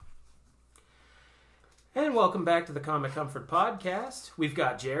And welcome back to the Comic Comfort Podcast. We've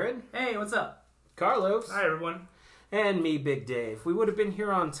got Jared. Hey, what's up? Carlos. Hi, everyone. And me, Big Dave. We would have been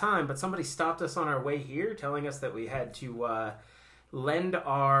here on time, but somebody stopped us on our way here, telling us that we had to lend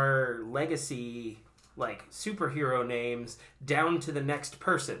our legacy, superhero names down to the next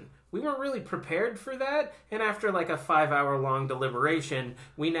person. We weren't really prepared for that, and after a 5-hour-long deliberation,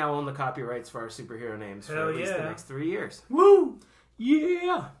 we now own the copyrights for our superhero names for at least the next 3 years. Woo!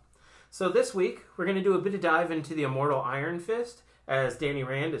 Yeah! So this week, we're going to do a bit of dive into the immortal Iron Fist, as Danny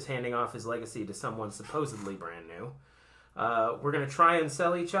Rand is handing off his legacy to someone supposedly brand new. We're going to try and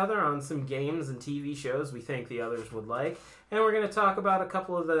sell each other on some games and TV shows we think the others would like. And we're going to talk about a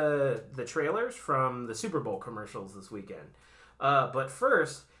couple of the trailers from the Super Bowl commercials this weekend. But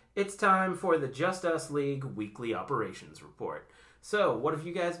first, it's time for the Just Us League Weekly Operations Report. So, what have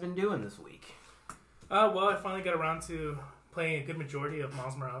you guys been doing this week? Well, I finally got around to playing a good majority of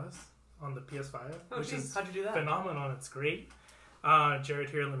Miles Morales on the PS5, which is How'd you do that? phenomenal. It's great. Jared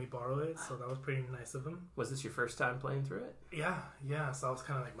here let me borrow it, so that was pretty nice of him. Was this your first time playing through it? Yeah. So I was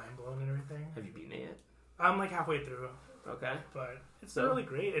kind of mind blown and everything. Have you beaten it yet? I'm halfway through, Okay. but it's really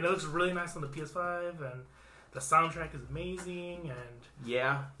great. And it looks really nice on the PS5, and the soundtrack is amazing. And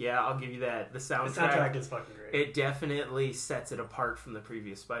Yeah, I'll give you that. The soundtrack is fucking great. It definitely sets it apart from the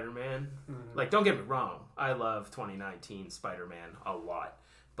previous Spider-Man. Mm-hmm. Don't get me wrong, I love 2019 Spider-Man a lot.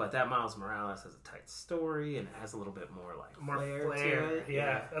 But that Miles Morales has a tight story, and it has a little bit more flair to it.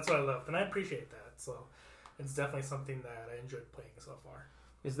 Yeah, that's what I loved, and I appreciate that. So it's definitely something that I enjoyed playing so far.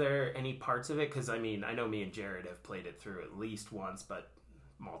 Is there any parts of it? Because, I know me and Jared have played it through at least once, but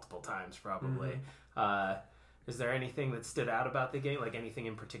multiple times probably. Mm-hmm. Is there anything that stood out about the game? Anything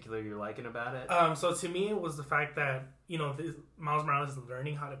in particular you're liking about it? So to me, it was the fact that, Miles Morales is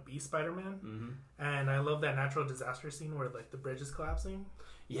learning how to be Spider-Man. Mm-hmm. And I love that natural disaster scene where, the bridge is collapsing.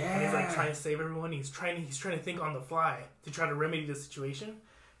 Yeah. And he's, trying to save everyone. He's trying to think on the fly to try to remedy the situation.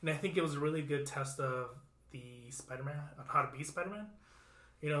 And I think it was a really good test of the Spider-Man, on how to be Spider-Man.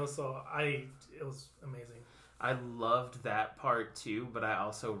 So it was amazing. I loved that part, too, but I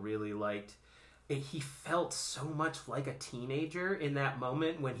also really liked... He felt so much like a teenager in that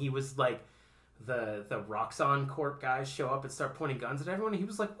moment when he was the Roxxon Corp guys show up and start pointing guns at everyone. And he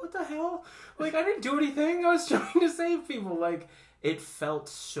was like, "What the hell? I didn't do anything. I was trying to save people." It felt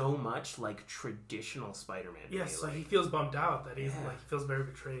so much like traditional Spider-Man. Yes, so he feels bummed out that he's he feels very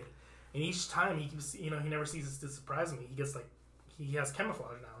betrayed. And each time he keeps, he never ceases to surprise me. He gets he has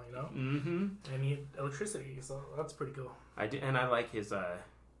camouflage now, Mm-hmm. And he had electricity, so that's pretty cool. I like his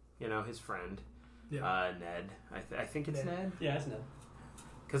his friend. Yeah. Ned. I think it's Ned. Yeah, it's Ned.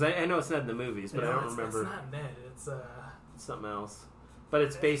 Because I know it's Ned in the movies, but I don't remember. It's not Ned. It's something else. But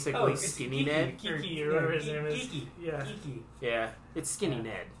it's basically Skinny Kiki, Ned. Kiki, or whatever his name is. Kiki. Yeah. Kiki. Yeah, it's Skinny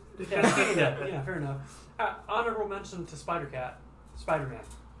Ned. Yeah, Skinny Ned. Yeah, fair enough. Honorable mention to Spider-Man.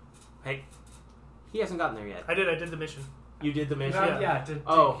 Hey, he hasn't gotten there yet. I did the mission. You did the mission? To get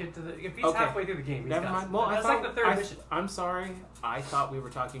to the... If he's halfway through the game, never mind. Well, that's the third mission. I'm sorry. I thought we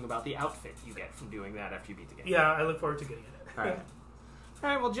were talking about the outfit you get from doing that after you beat the game. Yeah, I look forward to getting it. All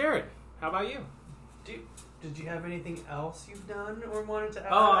right, well, Jared, how about you? Did you have anything else you've done or wanted to add?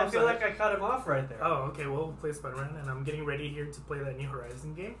 Oh, I feel like I cut him off right there. Oh, okay. Well, we'll play Spider-Man, and I'm getting ready here to play that New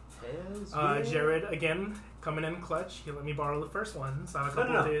Horizon game. Yeah. Jared, again, coming in clutch. He let me borrow the first one, so I have a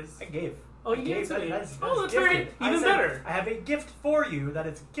couple of days. I gave. Oh, you gave that. it? That's That's right. Even better. I have a gift for you that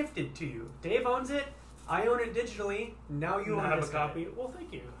is gifted to you. Dave owns it. I own it digitally. Now you own have this a copy. Well,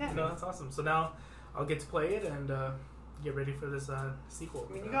 thank you. Yeah. That's awesome. So now I'll get to play it and get ready for this sequel.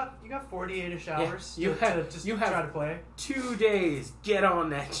 I mean, you got 48 hours to try to play. 2 days. Get on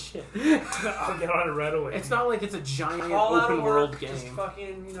that shit. I'll get on it right away. It's not like it's a giant open world game. Just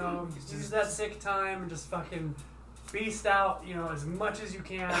fucking, use that sick time and just fucking beast out, as much as you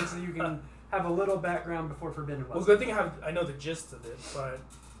can so you can have a little background before Forbidden West. Well, good thing I know the gist of it, but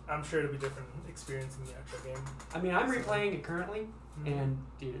I'm sure it'll be different experiencing the actual game. I mean, I'm replaying it currently, and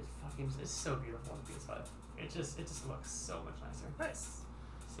dude, it's so beautiful on the PS5. It just looks so much nicer. Nice.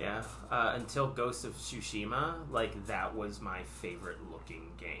 Yeah. Until Ghost of Tsushima, that was my favorite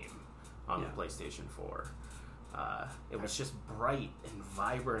looking game on the PlayStation 4. It was just bright and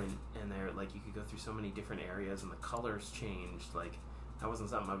vibrant, and there you could go through so many different areas, and the colors changed. That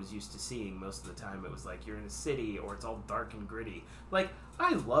wasn't something I was used to seeing most of the time. It was you're in a city, or it's all dark and gritty.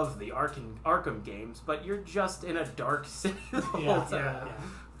 I love the Arkham games, but you're just in a dark city the whole time. Yeah.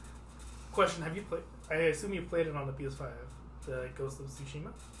 Question: have you played? I assume you played it on the PS5, the Ghost of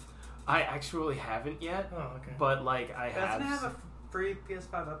Tsushima. I actually haven't yet. Oh, okay. But I have. Doesn't it have a free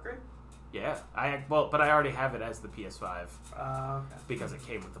PS5 upgrade? Yeah, but I already have it as the PS5. Okay. Because it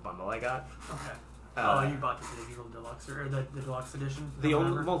came with the bundle I got. Okay. You bought the digital deluxe or the deluxe edition? The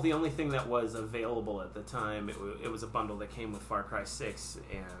only thing that was available at the time, it was a bundle that came with Far Cry 6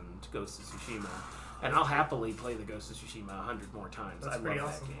 and Ghost of Tsushima. And I'll happily play the Ghost of Tsushima 100 more times. That's I love pretty that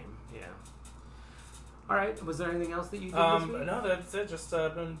awesome. game. Yeah. All right. Was there anything else that you did this week? No, that's it. Just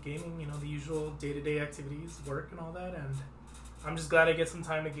been gaming, the usual day-to-day activities, work and all that, and I'm just glad I get some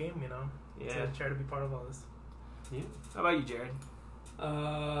time to game, Yeah. to try to be part of all this. Yeah. How about you, Jared?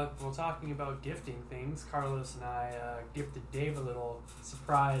 Well, talking about gifting things, Carlos and I gifted Dave a little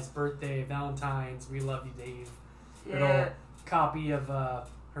surprise birthday, Valentine's, we love you, Dave. Little copy of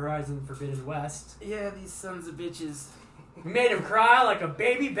Horizon Forbidden West. Yeah, these sons of bitches. We made him cry like a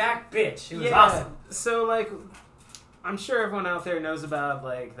baby back bitch. It was awesome. So, like, I'm sure everyone out there knows about,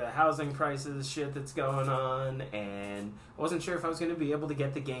 like, the housing prices shit that's going on, and I wasn't sure if I was going to be able to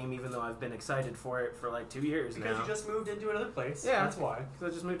get the game, even though I've been excited for it for, like, 2 years Because now. you just moved into another place. Yeah. That's why.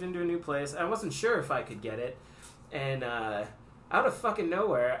 Because I just moved into a new place. I wasn't sure if I could get it, and out of fucking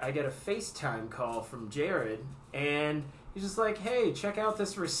nowhere, I get a FaceTime call from Jared, and he's just like, hey, check out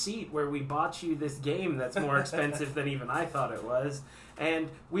this receipt where we bought you this game that's more expensive than even I thought it was. And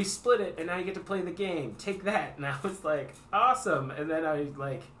we split it, and now you get to play the game. Take that. And I was like, awesome. And then I,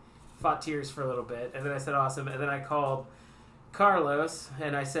 like, fought tears for a little bit. And then I said, awesome. And then I called Carlos,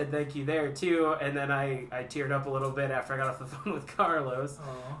 and I said thank you there, too. And then I teared up a little bit after I got off the phone with Carlos.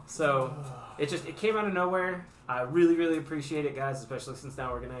 Aww. So it came out of nowhere. I really, really appreciate it, guys, especially since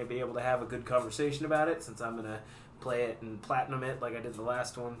now we're going to be able to have a good conversation about it, since I'm going to play it and platinum it like I did the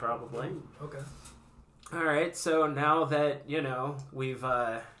last one, probably. Okay. All right, so now that, we've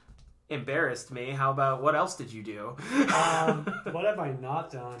embarrassed me, how about what else did you do? What have I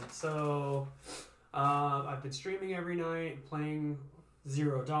not done? So, I've been streaming every night, playing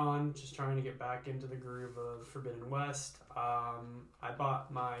Zero Dawn, just trying to get back into the groove of Forbidden West. I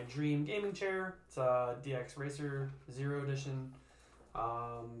bought my dream gaming chair. It's a DX Racer Zero Edition.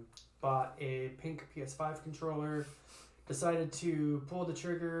 Bought a pink PS5 controller. Decided to pull the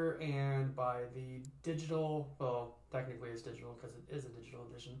trigger and buy the digital, well, technically it's digital because it is a digital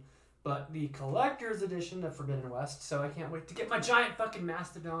edition, but the collector's edition of Forbidden West, so I can't wait to get my giant fucking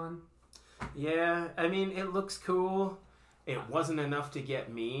Mastodon. Yeah, I mean, it looks cool. It wasn't enough to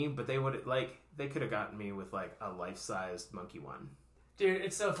get me, but they could have gotten me with, like, a life-sized monkey one. Dude,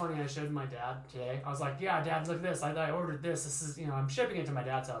 it's so funny. I showed my dad today. I was like, yeah, Dad, look at this. I ordered this. This is, I'm shipping it to my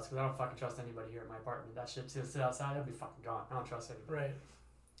dad's house because I don't fucking trust anybody here at my apartment. That shit sits outside, I'll be fucking gone. I don't trust anybody. Right.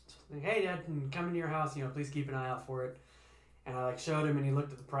 Like, hey, Dad, come into your house, please keep an eye out for it. And I, showed him, and he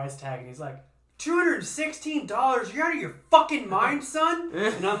looked at the price tag, and he's like, $216? You're out of your fucking mind, son?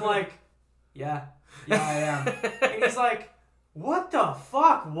 And I'm like, yeah, I am. And he's like, what the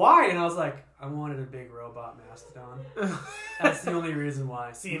fuck? Why? And I was like, I wanted a big robot Mastodon. That's the only reason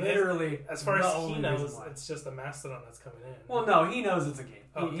why. See, literally, as far as he knows, it's just a Mastodon that's coming in. Well, no, he knows it's a game.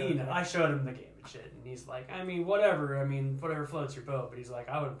 Okay. He knows. I showed him the game and shit, and he's like, whatever. Whatever floats your boat. But he's like,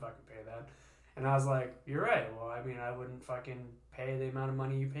 I wouldn't fucking pay that. And I was like, you're right. Well, I wouldn't fucking pay the amount of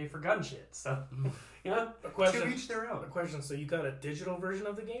money you pay for gun shit. So, A question. to each their own. A question. So you got a digital version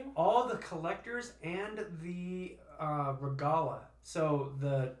of the game? All the collectors and the Regala. So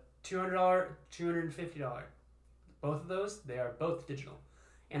the $200, $250. Both of those, they are both digital.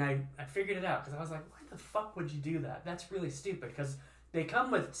 And I figured it out because I was like, why the fuck would you do that? That's really stupid because they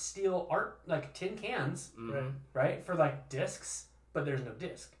come with steel art, like tin cans, right? For like discs, but there's no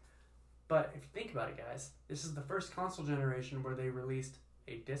disc. But if you think about it, guys, this is the first console generation where they released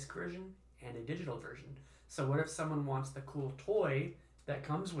a disc version and a digital version. So what if someone wants the cool toy that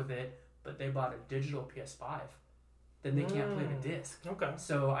comes with it, but they bought a digital PS5? Then they can't play the disc. Okay.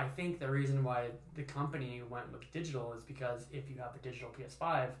 So I think the reason why the company went with digital is because if you have a digital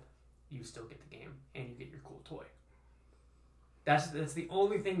PS5, you still get the game and you get your cool toy. That's the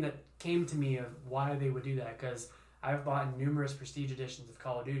only thing that came to me of why they would do that, because I've bought numerous prestige editions of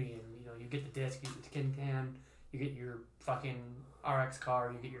Call of Duty, and you get the disc, you get the tin can, you get your fucking RX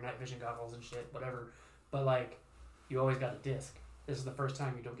car, you get your night vision goggles and shit, whatever. But you always got a disc. This is the first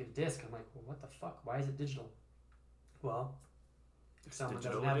time you don't get a disc. I'm like, well, what the fuck? Why is it digital? Well, if someone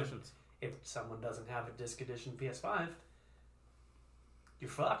doesn't have a disc edition PS5,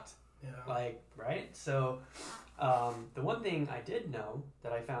 you're fucked. Yeah. Right? So, the one thing I did know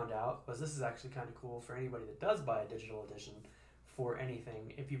that I found out was this is actually kind of cool for anybody that does buy a digital edition for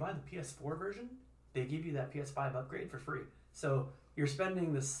anything. If you buy the PS4 version, they give you that PS5 upgrade for free. So, you're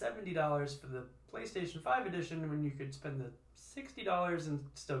spending the $70 for the PlayStation 5 edition when you could spend the $60 and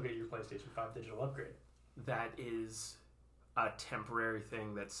still get your PlayStation 5 digital upgrade. That is a temporary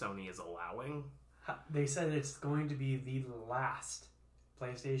thing that Sony is allowing. They said it's going to be the last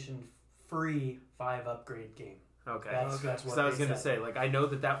PlayStation free 5 upgrade game. Okay. That's what So I was they going to said. say, like, I know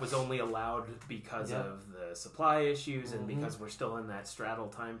that was only allowed because Yep. of the supply issues and Mhm. because we're still in that straddle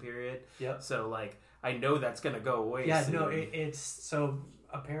time period. Yep. So, like, I know that's going to go away Yeah, soon. no, it's so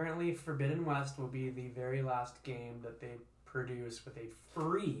apparently Forbidden West will be the very last game that they produce with a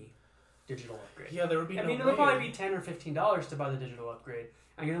free digital upgrade. Yeah, there would be I no mean, way. it'll probably be $10 or $15 to buy the digital upgrade.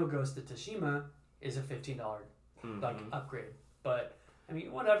 I know Ghost of Tsushima is a $15 like Mhm. upgrade, but I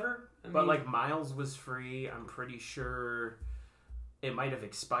mean, whatever. But, like, Miles was free. I'm pretty sure it might have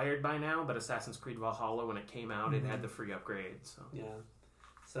expired by now, but Assassin's Creed Valhalla, when it came out, it had the free upgrade. So yeah.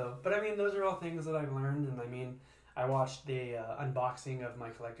 So, but I mean, those are all things that I've learned, and I mean, I watched the unboxing of my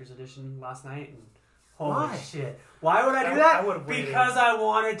collector's edition last night, and holy Why? shit! Why would I do I that? would've waited. Because I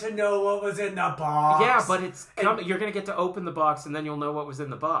wanted to know what was in the box. yeah, but it's you're going to get to open the box, and then you'll know what was in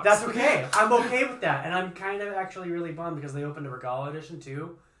the box. That's okay. I'm okay with that, and I'm kind of actually really bummed because they opened a Regala edition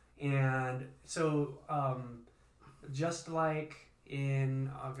too, and so just like in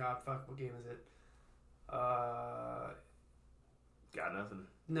what game is it? Got nothing.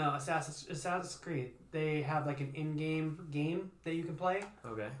 No, Assassin's Creed. They have like an in-game game that you can play.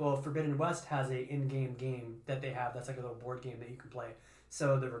 Okay. Well, Forbidden West has a in-game game that they have. That's like a little board game that you can play.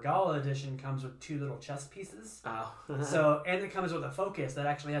 So the Regala edition comes with 2 little chess pieces. Oh. So and it comes with a focus that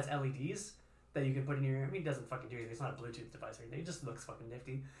actually has LEDs that you can put in your. I mean, it doesn't fucking do anything. It's not a Bluetooth device or anything. It just looks fucking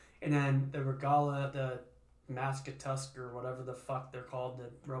nifty. And then the Regala, the Mascatusk or whatever the fuck they're called, the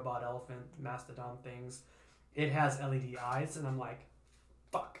robot elephant mastodon things. It has LED eyes, and I'm like,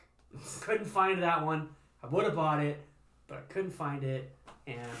 fuck. Couldn't find that one. I would have bought it, but I couldn't find it.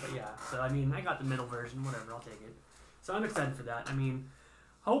 But yeah, so I mean, I got the middle version. Whatever, I'll take it. So I'm excited for that. I mean,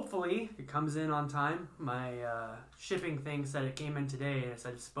 hopefully it comes in on time. My shipping thing said it came in today, and it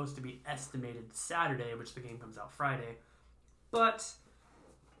said it's supposed to be estimated Saturday, which the game comes out Friday. But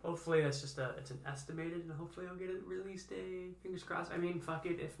hopefully that's just it's an estimated, and hopefully I'll get it release day. Fingers crossed. I mean, fuck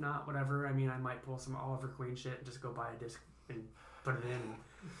it. If not, whatever. I mean, I might pull some Oliver Queen shit and just go buy a disc and put it in and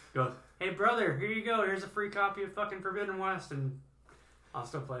go, hey brother, here you go. Here's a free copy of fucking Forbidden West, and I'll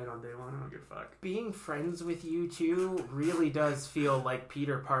still play it on day one. I don't give a fuck. Being friends with you two really does feel like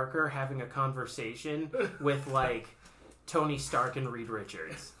Peter Parker having a conversation with, like, Tony Stark and Reed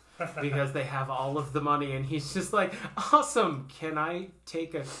Richards. Because they have all of the money, and he's just like, awesome, can I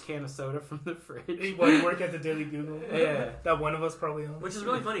take a can of soda from the fridge? While you work at the Daily Google. Yeah. That one of us probably owns. Which is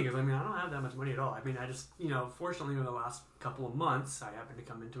really funny because, I mean, I don't have that much money at all. I mean, I just, fortunately in the last couple of months, I happened to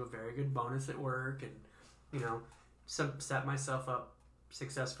come into a very good bonus at work and, set myself up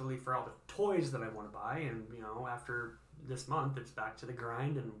successfully for all the toys that I want to buy. And, after this month, it's back to the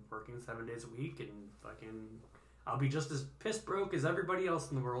grind and working 7 days a week and fucking... I'll be just as pissed broke as everybody else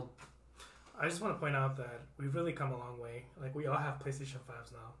in the world. I just want to point out that we've really come a long way. Like, we all have PlayStation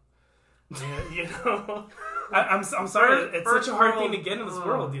 5s now. And, I'm sorry. It's such a hard thing to get in this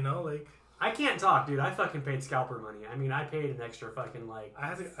world, Like, I can't talk, dude. I fucking paid scalper money. I mean, I paid an extra fucking,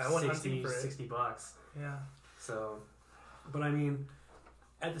 I went hunting for it. $60. Yeah. So, but I mean,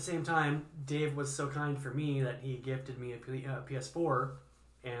 at the same time, Dave was so kind for me that he gifted me a PS4.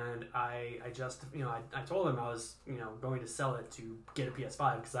 And I just, I told him I was, going to sell it to get a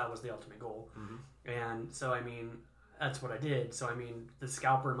PS5 because that was the ultimate goal. Mm-hmm. And so, I mean, that's what I did. So, I mean, the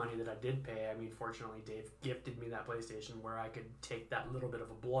scalper money that I did pay, I mean, fortunately, Dave gifted me that PlayStation where I could take that little bit of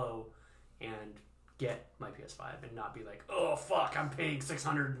a blow and get my PS5 and not be like, oh, fuck, I'm paying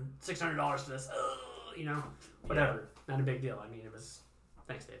 $600 for this. Whatever. Not a big deal. I mean, it was,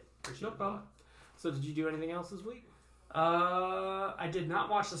 thanks, Dave. Appreciate it. No problem. So did you do anything else this week? I did not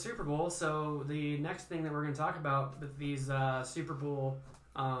watch the Super Bowl, so the next thing that we're going to talk about with these Super Bowl,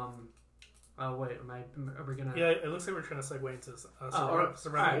 are we going to... Yeah, it looks like we're trying to segue into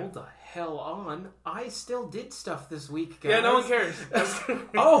Survival. Hold the hell on. I still did stuff this week, guys. Yeah, no one cares.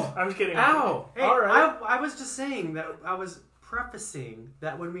 Oh! I'm just kidding. Ow! Hey, All right. I was just saying that I was prefacing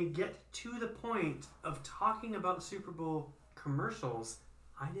that when we get to the point of talking about Super Bowl commercials,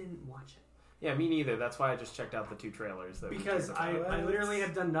 I didn't watch it. Yeah, me neither. That's why I just checked out the 2 trailers. Because I literally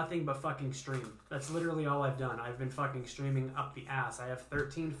have done nothing but fucking stream. That's literally all I've done. I've been fucking streaming up the ass. I have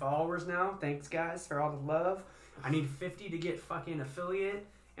 13 followers now. Thanks, guys, for all the love. I need 50 to get fucking affiliate,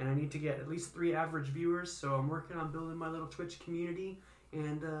 and I need to get at least 3 average viewers, so I'm working on building my little Twitch community,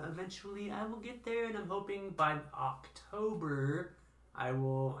 and eventually I will get there, and I'm hoping by October I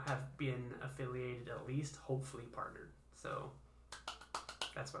will have been affiliated at least, hopefully partnered. So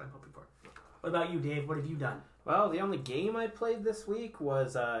that's what I'm hoping for. What about you, Dave? What have you done? Well, the only game I played this week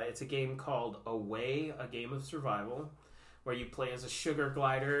was, it's a game called Away, a game of survival, where you play as a sugar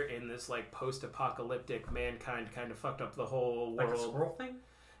glider in this, like, post-apocalyptic mankind kind of fucked up the whole world. Like a squirrel thing?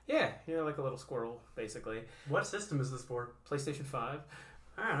 Yeah, you're like a little squirrel, basically. What system is this for? PlayStation 5.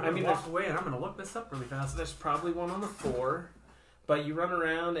 Alright, I'm I gonna mean, walk away and I'm gonna look this up really fast. There's probably one on the 4, but you run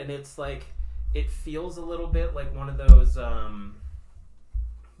around and it's like, it feels a little bit like one of those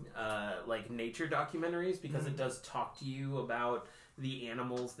like nature documentaries, because it does talk to you about the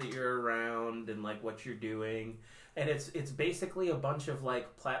animals that you're around and like what you're doing, and it's basically a bunch of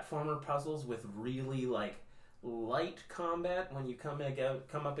like platformer puzzles with really like light combat when you come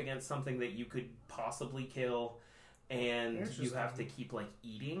up against something that you could possibly kill, and you have to keep like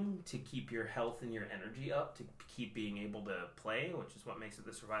eating to keep your health and your energy up to keep being able to play, which is what makes it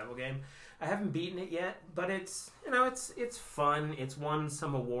the survival game. I haven't beaten it yet, but it's fun. It's won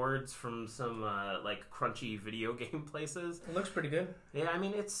some awards from some like crunchy video game places. It looks pretty good. Yeah, I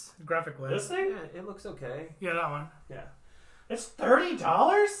mean it's Graphic wise. This thing? yeah, it looks okay. Yeah, that one. Yeah. It's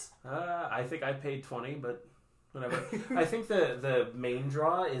 $30? I think I paid $20, but whatever. I think the main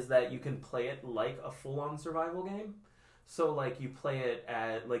draw is that you can play it like a full-on survival game. So, like, you play it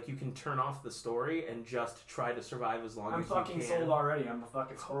at, like, you can turn off the story and just try to survive as long as you can. I'm fucking sold already. I'm a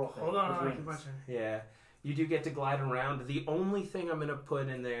fucking squirrel thing. Hold on, I keep watching. Yeah. You do get to glide around. The only thing I'm going to put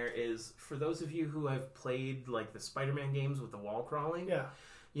in there is, for those of you who have played, like, the Spider-Man games with the wall crawling, Yeah.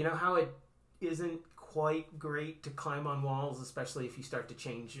 you know how it isn't quite great to climb on walls, especially if you start to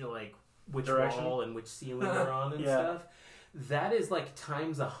change, like, which Direction. wall and which ceiling you're on and Yeah. stuff. That is like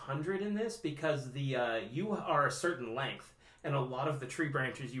times 100 in this, because the you are a certain length, and a lot of the tree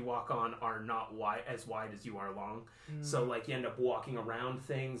branches you walk on are not as wide as you are long. So like you end up walking around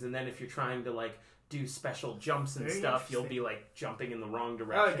things, and then if you're trying to like do special jumps and Very stuff, you'll interesting. be like jumping in the wrong Oh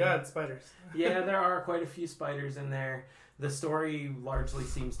direction. god, spiders. Yeah, there are quite a few spiders in there. The story largely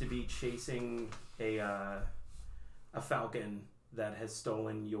seems to be chasing a falcon that has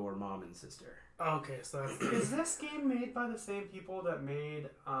stolen your mom and sister. Okay, so that's Is this game made by the same people that made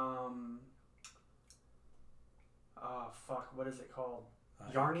what is it called?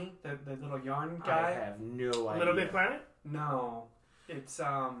 Yarny? The little yarn I guy? have no idea. Little Big Planet? No. It's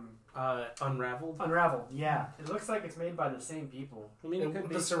Unraveled. Unraveled, yeah. It looks like it's made by the same people. I mean, it could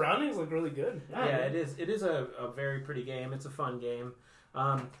be. The surroundings look really good. Yeah, it is. It is a very pretty game. It's a fun game.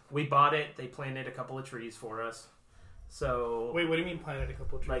 We bought it. They planted a couple of trees for us. So Wait, what do you mean planted a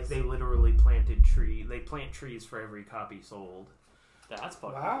couple of trees? like they literally planted tree. They plant trees for every copy sold. That's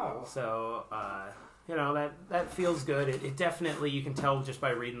fucking Wow. So you know that feels good. It definitely, you can tell just by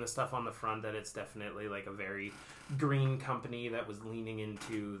reading the stuff on the front that it's definitely like a very green company that was leaning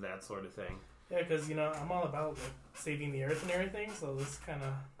into that sort of thing. Yeah, because, you know, I'm all about like saving the earth and everything, so this kind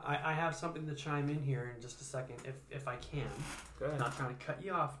of... I have something to chime in here in just a second, if I can. Go ahead. Not trying to cut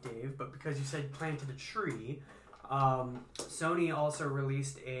you off, Dave, but because you said planted a tree, Sony also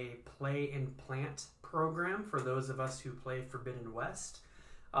released a play and plant program for those of us who play Forbidden West.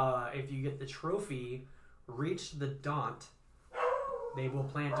 If you get the trophy, reach the Daunt, they will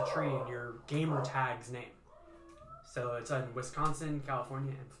plant a tree in your gamer tag's name. So it's in Wisconsin,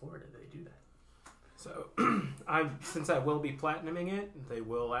 California, and Florida they do that. So since I will be platinuming it, they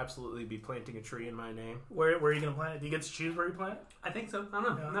will absolutely be planting a tree in my name. Where are you going to plant it? Do you get to choose where you plant it? I think so. I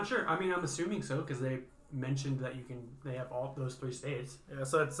don't know. Yeah. I'm not sure. I mean, I'm assuming so because they mentioned that they have all those 3 states. Yeah,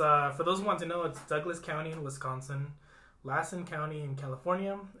 so it's, for those who want to know, it's Douglas County in Wisconsin, Lassen County in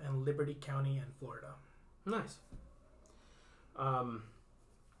California, and Liberty County in Florida. Nice.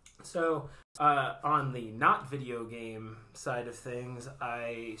 So on the not video game side of things,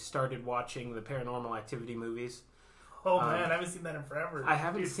 I started watching the Paranormal Activity movies. Oh man, I haven't seen that in forever. I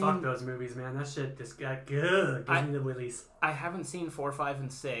haven't Dude, seen fuck those movies, man. That shit just got good. Give me the willies. I haven't seen 4, 5,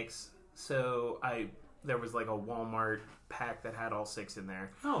 and 6. So there was like a Walmart pack that had all 6 in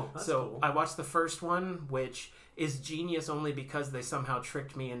there. Oh, that's So cool. I watched the first one, which is genius only because they somehow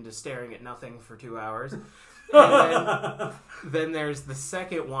tricked me into staring at nothing for 2 hours. And then there's the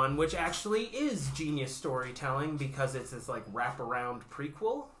second one, which actually is genius storytelling because it's this like wraparound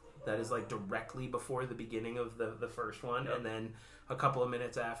prequel that is like directly before the beginning of the first one, and then a couple of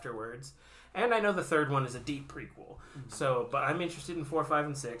minutes afterwards. And I know the third one is a deep prequel. So, but I'm interested in 4, 5,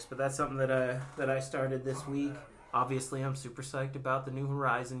 and 6. But that's something that I started this week. Obviously, I'm super psyched about the new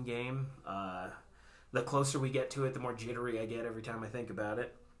Horizon game. The closer we get to it, the more jittery I get every time I think about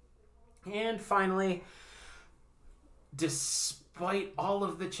it. And finally, despite all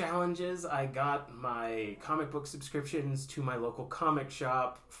of the challenges, I got my comic book subscriptions to my local comic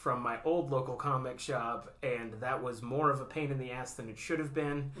shop from my old local comic shop, and that was more of a pain in the ass than it should have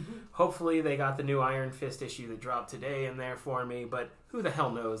been. Hopefully they got the new Iron Fist issue that dropped today in there for me, but who the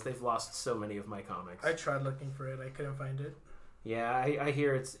hell knows? They've lost so many of my comics. I tried looking for it. I couldn't find it. Yeah, I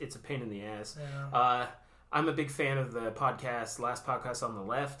hear it's a pain in the ass. Yeah. I'm a big fan of the podcast, Last Podcast on the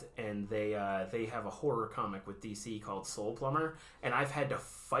Left, and they have a horror comic with DC called Soul Plumber, and I've had to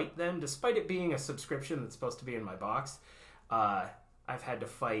fight them, despite it being a subscription that's supposed to be in my box. I've had to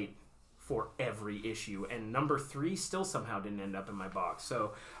fight for every issue, and number 3 still somehow didn't end up in my box,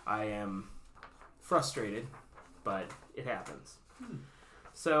 so I am frustrated, but it happens.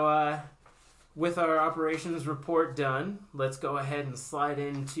 So, with our operations report done, let's go ahead and slide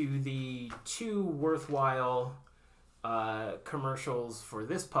into the 2 worthwhile commercials for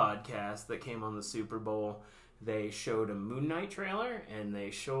this podcast that came on the Super Bowl. They showed a Moon Knight trailer, and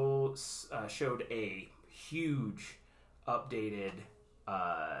they showed a huge updated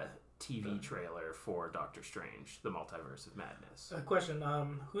TV trailer for Doctor Strange, The Multiverse of Madness. A question: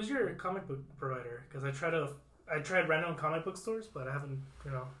 who's your comic book provider? Because I tried random comic book stores, but I haven't,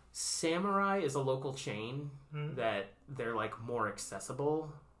 Samurai is a local chain that they're like more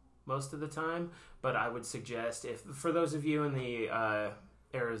accessible most of the time. But I would suggest, if for those of you in the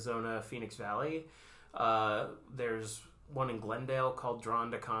Arizona Phoenix Valley, there's one in Glendale called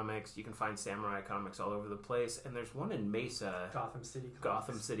Drawn to Comics. You can find Samurai comics all over the place, and there's one in Mesa, Gotham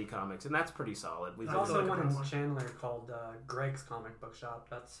City Comics, and that's pretty solid. There's also one in Chandler called Greg's Comic Book Shop.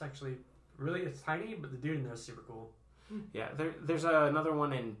 That's actually it's tiny, but the dude in there is super cool. Yeah, there's another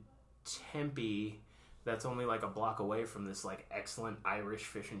one in Tempe that's only like a block away from this like excellent Irish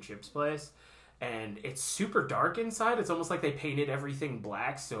fish and chips place. And it's super dark inside. It's almost like they painted everything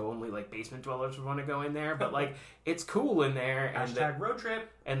black, so only like basement dwellers would want to go in there. But like, it's cool in there. Hashtag road trip.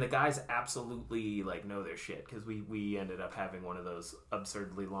 And the guys absolutely like know their shit, because we ended up having one of those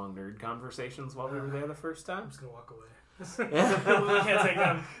absurdly long nerd conversations while we were there the first time. I'm just gonna walk away. We can't take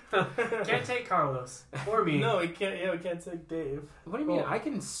them. Can't take Carlos or me. No, we can't. Yeah, we can't take Dave. What do you mean? I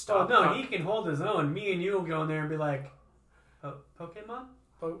can stop. Oh no, he can hold his own. Me and you will go in there and be like, Pokemon.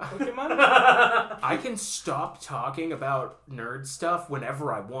 Pokemon? I can stop talking about nerd stuff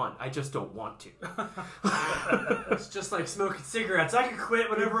whenever I want. I just don't want to. It's just like smoking cigarettes. I can quit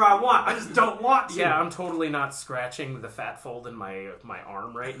whenever I want. I just don't want to. Yeah, I'm totally not scratching the fat fold in my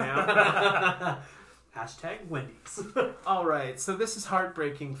arm right now. Hashtag Wendy's. All right, so this is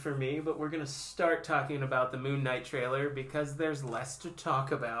heartbreaking for me, but we're going to start talking about the Moon Knight trailer because there's less to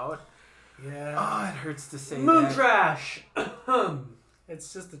talk about. Yeah. Oh, it hurts to say Moon that. trash.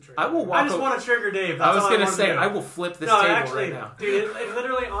 It's just a trick. I will I just want to trigger Dave. I was going to say, I will flip this table right now. Dude, it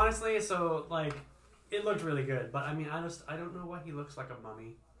literally, honestly, so, like, it looked really good. But, I mean, I don't know why he looks like a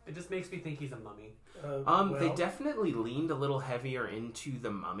mummy. It just makes me think he's a mummy. They definitely leaned a little heavier into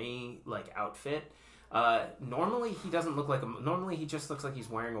the mummy, like, outfit. Normally he doesn't look like normally he just looks like he's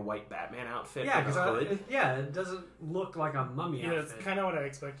wearing a white Batman outfit with a hood. It doesn't look like a mummy outfit. Yeah, it's kind of what I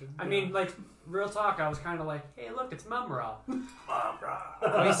expected. I mean, like, real talk, I was kind of like, hey, look, it's Mum-Ra.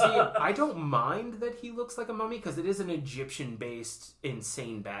 I see. I don't mind that he looks like a mummy because it is an Egyptian-based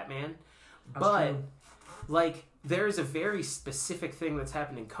insane Batman. But, like, there's a very specific thing that's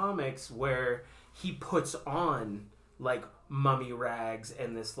happened in comics where he puts on, like, mummy rags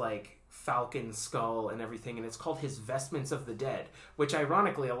and this, like, falcon skull and everything, and it's called his Vestments of the Dead, which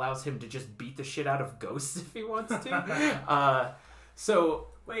ironically allows him to just beat the shit out of ghosts if he wants to. So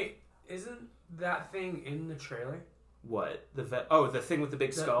wait, isn't that thing in the trailer? What? The thing with the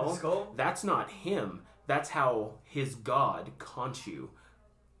big skull? The skull? That's not him. That's how his god, Khonshu,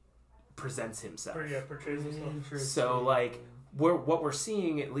 presents himself. Portrays himself. So, like, what we're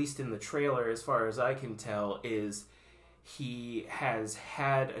seeing, at least in the trailer, as far as I can tell, is he has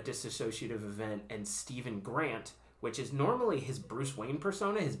had a disassociative event, and Stephen Grant, which is normally his Bruce Wayne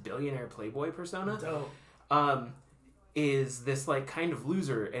persona, his billionaire playboy persona, is this, like, kind of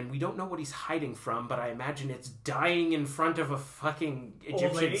loser, and we don't know what he's hiding from, but I imagine it's dying in front of a fucking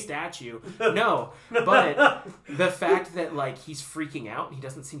Egyptian statue. No, but the fact that, like, he's freaking out and he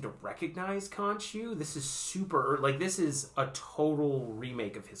doesn't seem to recognize Khonshu, this is a total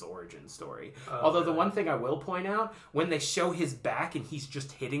remake of his origin story. Although the one thing I will point out, when they show his back and he's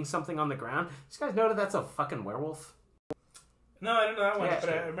just hitting something on the ground, you guys know that's a fucking werewolf? No, I don't know that one, but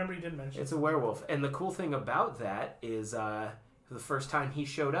I remember you did mention it. It's a werewolf. And the cool thing about that is the first time he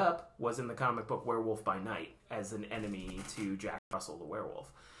showed up was in the comic book Werewolf by Night as an enemy to Jack Russell, the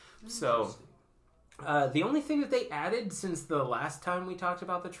werewolf. So the only thing that they added since the last time we talked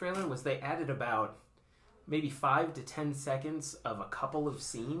about the trailer was they added about maybe 5 to 10 seconds of a couple of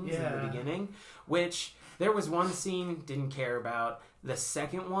scenes in the beginning, which there was one scene, didn't care about. The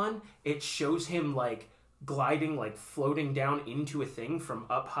second one, it shows him, like, gliding, like, floating down into a thing from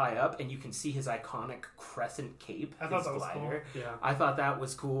up high up, and you can see his iconic crescent cape. I thought that was cool. Yeah. I thought that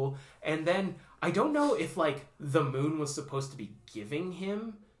was cool. And then I don't know if, like, the moon was supposed to be giving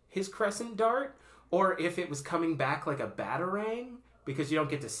him his crescent dart, or if it was coming back like a batarang, because you don't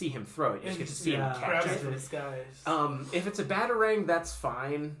get to see him throw it, you just get to see him catch grabs it. it from the skies. If it's a batarang, that's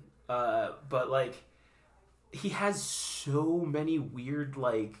fine. But like, he has so many weird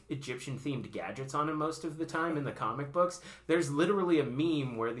like Egyptian themed gadgets on him most of the time in the comic books. There's literally a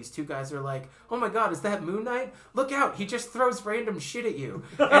meme where these two guys are like, "Oh my god, is that Moon Knight? Look out, he just throws random shit at you."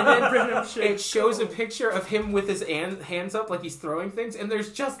 And then it shows a picture of him with his hands up like he's throwing things, and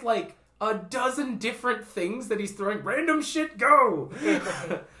there's just like a dozen different things that he's throwing. Random shit, go!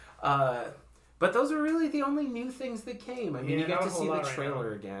 But those are really the only new things that came. I mean, you get to see the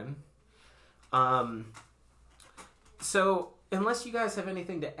trailer again. So, unless you guys have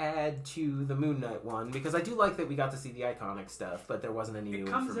anything to add to the Moon Knight one, because I do like that we got to see the iconic stuff, but there wasn't any new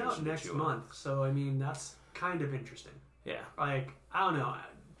information. It comes out next month, so I mean, that's kind of interesting. Yeah. Like, I don't know.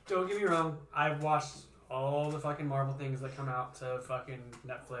 Don't get me wrong. I've watched all the fucking Marvel things that come out to fucking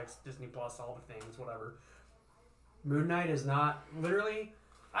Netflix, Disney Plus, all the things, whatever. Moon Knight is not, literally,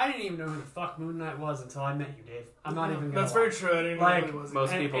 I didn't even know who the fuck Moon Knight was until I met you, Dave. I'm not even gonna That's very true. I didn't know who he was.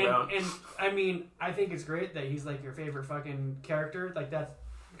 Most people don't. And I mean, I think it's great that he's like your favorite fucking character. Like, that's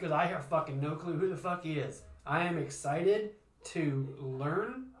because I have fucking no clue who the fuck he is. I am excited to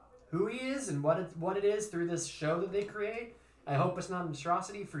learn who he is and what it is through this show that they create. I hope it's not a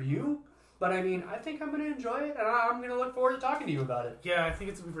monstrosity for you, but I mean, I think I'm going to enjoy it, and I'm going to look forward to talking to you about it. Yeah, I think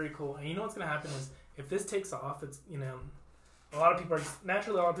it's going to be very cool. And you know what's going to happen is, if this takes off, it's, you know, a lot of people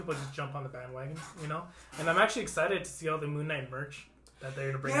just jump on the bandwagon, you know? And I'm actually excited to see all the Moon Knight merch that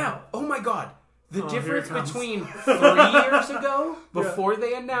they're going to bring out. Oh my god. The difference between 3 years ago, before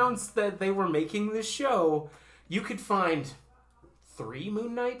they announced that they were making this show, you could find 3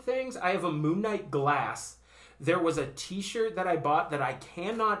 Moon Knight things. I have a Moon Knight glass. There was a t-shirt that I bought that I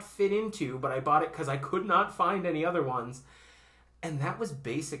cannot fit into, but I bought it because I could not find any other ones. And that was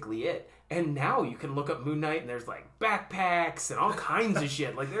basically it. And now you can look up Moon Knight and there's like backpacks and all kinds of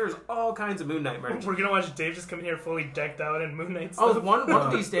shit. Like there's all kinds of Moon Knight merch. We're going to watch Dave just come in here fully decked out in Moon Knight stuff. Oh, one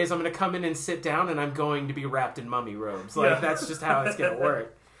of these days I'm going to come in and sit down and I'm going to be wrapped in mummy robes. Like that's just how it's going to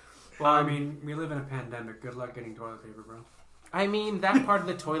work. Well, I mean, we live in a pandemic. Good luck getting toilet paper, bro. I mean, that part of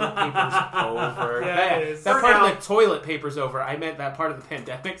the toilet paper's over. Yeah, it is. That part of the toilet paper's over. I meant that part of the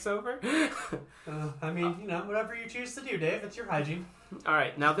pandemic's over. I mean, you know, whatever you choose to do, Dave, it's your hygiene. All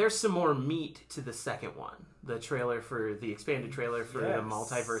right, now there's some more meat to the second one. The trailer for the expanded trailer for the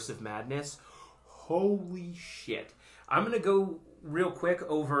Multiverse of Madness. Holy shit. I'm going to go real quick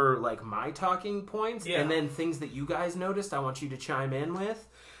over like my talking points and then things that you guys noticed I want you to chime in with.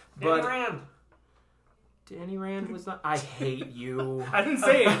 Danny Rand was not... I hate you. I didn't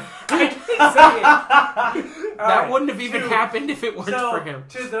say it. That wouldn't have even happened if it weren't for him.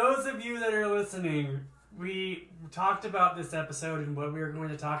 To those of you that are listening, we talked about this episode and what we were going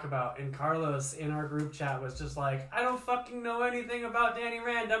to talk about, and Carlos in our group chat was just like, I don't fucking know anything about Danny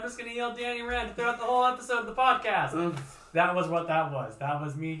Rand. I'm just going to yell Danny Rand throughout the whole episode of the podcast. That was what that was. That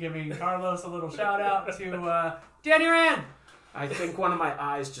was me giving Carlos a little shout out to Danny Rand. I think one of my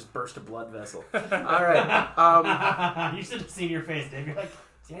eyes just burst a blood vessel. All right. You should have seen your face, Dave. You're like,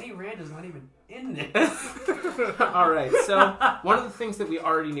 Danny Rand is not even in this. All right. So one of the things that we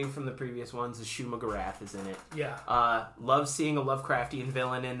already knew from the previous ones is Shuma Gorath is in it. Yeah. Love seeing a Lovecraftian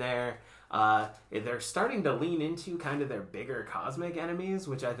villain in there. They're starting to lean into kind of their bigger cosmic enemies,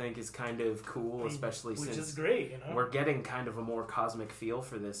 which I think is kind of cool, especially since is great, you know? We're getting kind of a more cosmic feel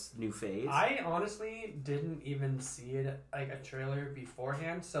for this new phase. I honestly didn't even see it like a trailer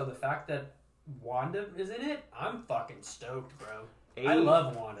beforehand, so the fact that Wanda is in it, I'm fucking stoked, bro. I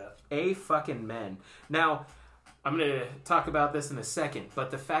love Wanda. Fucking men. Now, I'm going to talk about this in a second,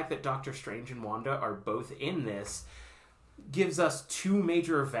 but the fact that Doctor Strange and Wanda are both in this gives us 2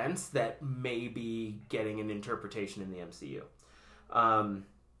 major events that may be getting an interpretation in the MCU.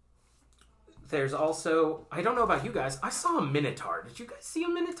 There's also, I don't know about you guys, I saw a Minotaur. Did you guys see a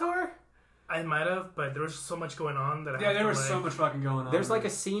Minotaur? I might have, but there was so much going on that there was so much fucking going on. There's like a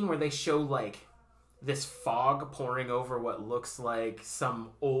scene where they show like this fog pouring over what looks like some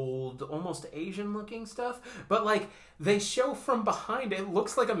old, almost Asian-looking stuff. But, like, they show from behind, it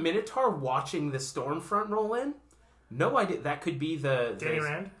looks like a Minotaur watching the Stormfront roll in. No idea. That could be Danny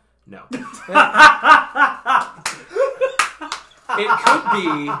Rand? No. It could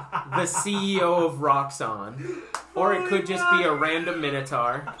be the CEO of Roxxon. Or it could just be a random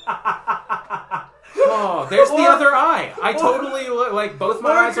Minotaur. Oh, there's the other eye. I totally look like both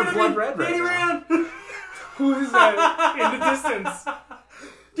my eyes are blood red right now. Who is that in the distance?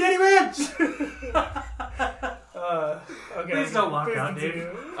 Danny Rand! Okay. Please don't walk out, Dave.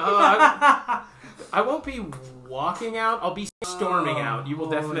 I won't be walking out. I'll be storming out. You will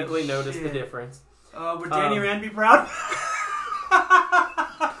definitely notice the difference. Would Danny Rand be proud?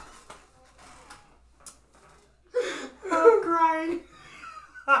 I'm crying.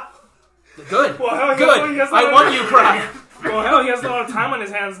 Good. Well, Good. I want you crying. Well, hell, he has a lot of time on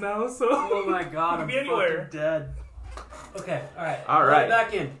his hands now, so. Oh my god, I'm Could be anywhere. fucking dead. Okay, alright. All right. Pulling it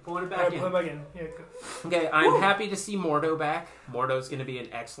back in. Pulling it back Alright, in. put it back in. Yeah, good. Okay, I'm happy to see Mordo back. Mordo's going to be an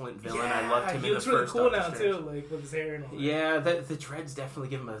excellent villain. I loved him he in the looks really first cool Doctor now, Strange. too, like, with his hair and all that. Yeah, the dreads definitely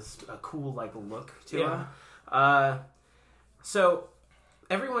give him a cool like look to Yeah. him. So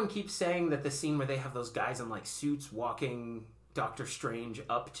everyone keeps saying that the scene where they have those guys in like suits walking Doctor Strange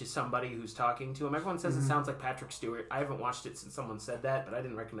up to somebody who's talking to him, everyone says it sounds like Patrick Stewart. I haven't watched it since someone said that, but I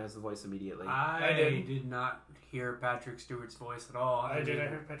didn't recognize the voice immediately. I did. did not hear Patrick Stewart's voice at all. I did. I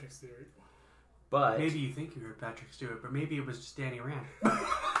heard Patrick Stewart. But Maybe you think you heard Patrick Stewart, but maybe it was just Danny Rand.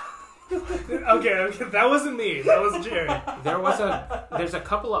 Okay, that wasn't me. That was Jared. there's a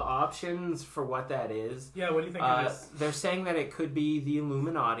couple of options for what that is. Yeah, what do you think it is? They're saying that it could be the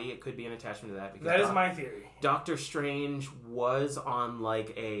Illuminati. It could be an attachment to that. Because That is my theory. Doctor Strange was on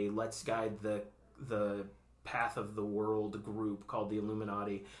like a Let's Guide the Path of the World group called the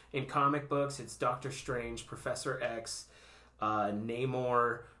Illuminati. In comic books, it's Doctor Strange, Professor X,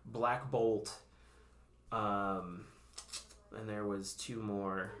 Namor, Black Bolt, and there was two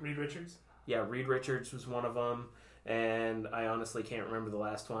more. Reed Richards? Yeah, Reed Richards was one of them, and I honestly can't remember the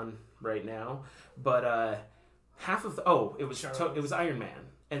last one right now. But half of it was Iron Man,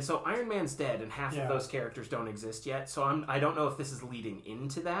 and so Iron Man's dead, and half of those characters don't exist yet. So I don't know if this is leading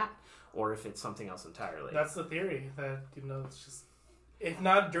into that or if it's something else entirely. That's the theory. That, it's just, if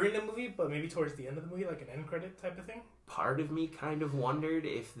not during the movie, but maybe towards the end of the movie, like an end credit type of thing. Part of me kind of wondered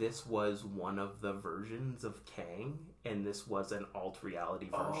if this was one of the versions of Kang, and this was an alt-reality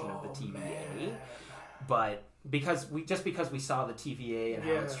version of the TVA. Man. But because we saw the TVA and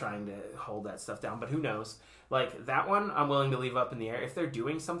how it's trying to hold that stuff down, but who knows? Like, that one, I'm willing to leave up in the air. If they're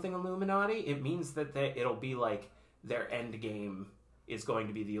doing something Illuminati, it means that it'll be like their end game is going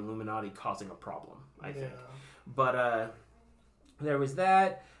to be the Illuminati causing a problem, I think. But there was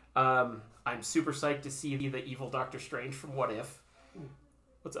that. I'm super psyched to see the evil Doctor Strange from What If.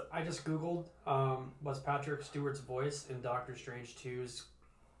 What's up? I just Googled, was Patrick Stewart's voice in Doctor Strange 2's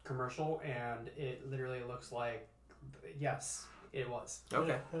commercial, and it literally looks like, yes, it was.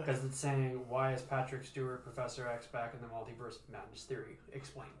 Okay. Because it's saying, why is Patrick Stewart Professor X back in the Multiverse of Madness theory?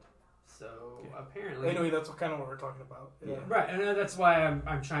 Explained. So, apparently... Anyway, that's kind of what we're talking about. Yeah. Right, and that's why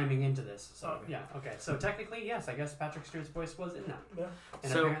I'm chiming into this. So, okay. So, technically, yes, I guess Patrick Stewart's voice was in that. Yeah.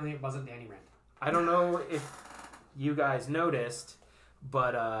 And apparently it wasn't Danny Rand. I don't know if you guys noticed,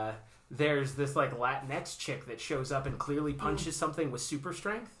 but there's this like Latinx chick that shows up and clearly punches something with super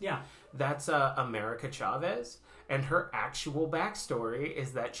strength. Yeah. That's America Chavez, and her actual backstory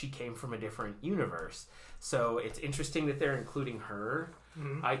is that she came from a different universe. So it's interesting that they're including her.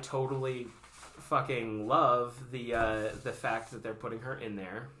 Mm-hmm. I totally fucking love the fact that they're putting her in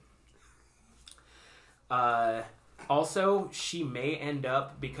there. Also, she may end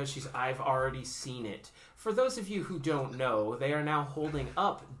up, because I've already seen it. For those of you who don't know, they are now holding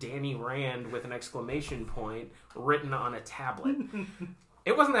up Danny Rand with an exclamation point written on a tablet.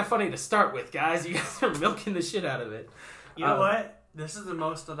 It wasn't that funny to start with, guys. You guys are milking the shit out of it. You know what? This is the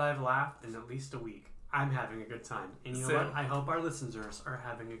most that I've laughed in at least a week. I'm having a good time. And you know what? I hope our listeners are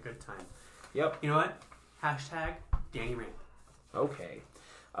having a good time. Yep. You know what? Hashtag Danny Rand. Okay.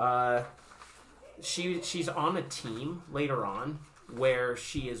 She's on a team later on where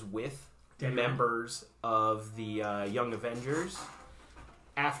she is with members of the Young Avengers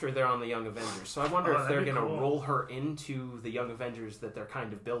after they're on the Young Avengers. So I wonder if they're going to roll her into the Young Avengers that they're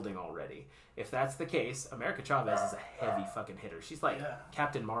kind of building already. If that's the case, America Chavez is a heavy fucking hitter. She's like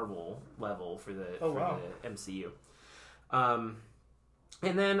Captain Marvel level for the the MCU. And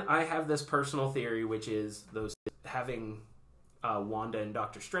then I have this personal theory, which is those having Wanda and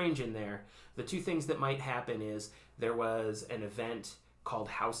Doctor Strange in there. The two things that might happen is there was an event called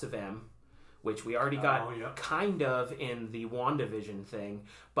House of M, which we already got kind of in the WandaVision thing,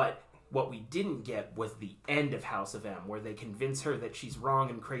 but what we didn't get was the end of House of M, where they convince her that she's wrong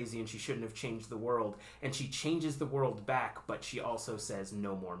and crazy and she shouldn't have changed the world, and she changes the world back, but she also says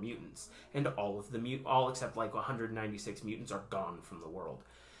no more mutants, and all of the all except like 196 mutants are gone from the world.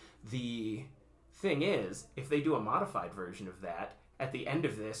 The thing is, if they do a modified version of that, at the end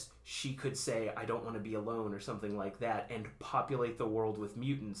of this, she could say, I don't want to be alone, or something like that, and populate the world with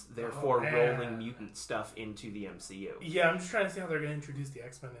mutants, therefore rolling mutant stuff into the MCU. Yeah, I'm just trying to see how they're going to introduce the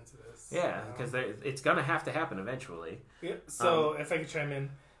X-Men into this. Yeah, because it's going to have to happen eventually. Yeah, so if I could chime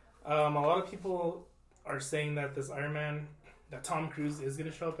in, a lot of people are saying that this Iron Man, that Tom Cruise is going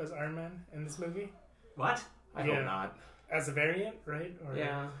to show up as Iron Man in this movie. What? I Yeah. hope not. As a variant, right? Or,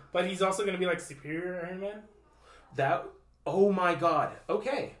 Yeah. But he's also going to be like Superior Iron Man. That. Oh my God.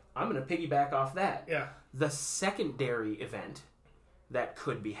 Okay, I'm gonna piggyback off that. Yeah. The secondary event that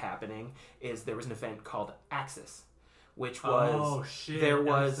could be happening is there was an event called Axis, which was shit! there That's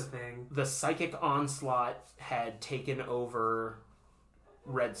was the thing. the psychic onslaught had taken over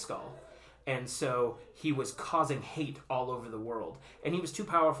Red Skull. And so he was causing hate all over the world. And he was too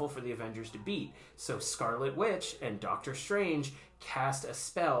powerful for the Avengers to beat. So Scarlet Witch and Doctor Strange cast a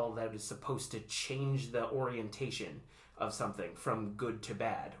spell that was supposed to change the orientation of something from good to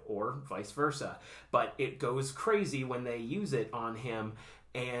bad, or vice versa. But it goes crazy when they use it on him,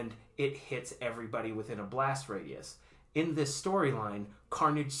 and it hits everybody within a blast radius. In this storyline,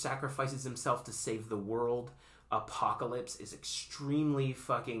 Carnage sacrifices himself to save the world. Apocalypse is extremely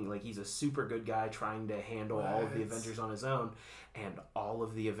fucking, like, he's a super good guy trying to handle all of the Avengers on his own, and all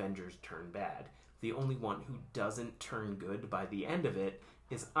of the Avengers turn bad. The only one who doesn't turn good by the end of it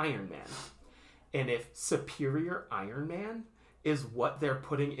is Iron Man. And if Superior Iron Man is what they're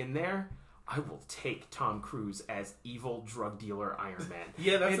putting in there, I will take Tom Cruise as evil drug dealer Iron Man.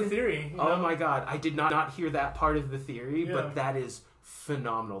 Yeah, that's the theory. Oh my God, I did not hear that part of the theory, Yeah. but that is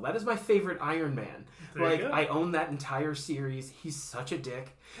phenomenal. That is my favorite Iron Man. There you go. I own that entire series. He's such a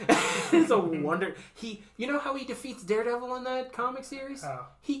dick. It's a wonder. You know how he defeats Daredevil in that comic series? How?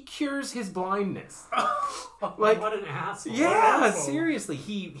 He cures his blindness. Like, what an asshole! Yeah, asshole. seriously.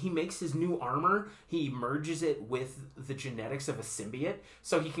 He makes his new armor. He merges it with the genetics of a symbiote,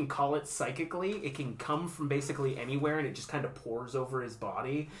 so he can call it psychically. It can come from basically anywhere, and it just kind of pours over his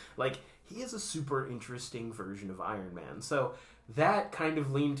body. Like, he is a super interesting version of Iron Man. So that kind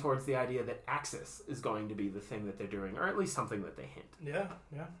of leaned towards the idea that Axis is going to be the thing that they're doing, or at least something that they hint. Yeah,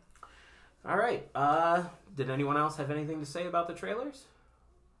 yeah. All right. Did anyone else have anything to say about the trailers?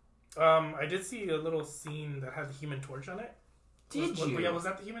 I did see a little scene that had the Human Torch on it. Did you? Yeah, was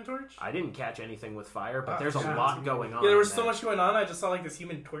that the Human Torch? I didn't catch anything with fire, but Oh, there's a yeah. lot going on. Yeah, there was in so that. much going on. I just saw like this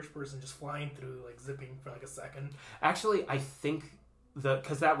Human Torch person just flying through, like zipping for like a second. Actually, I think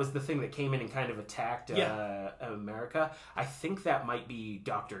because that was the thing that came in and kind of attacked America. I think that might be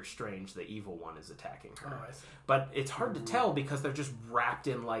Doctor Strange, the evil one, is attacking her. Oh, I see. But it's hard to tell because they're just wrapped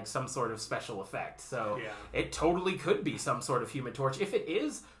in like some sort of special effect. So Yeah. it totally could be some sort of Human Torch. If it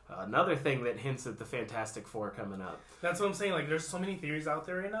is, another thing that hints at the Fantastic Four coming up. That's what I'm saying. Like, there's so many theories out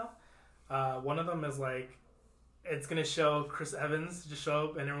there right now. One of them is like, it's gonna show Chris Evans just show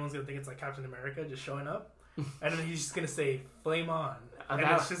up, and everyone's gonna think it's like Captain America just showing up, and then he's just gonna say "Flame on," and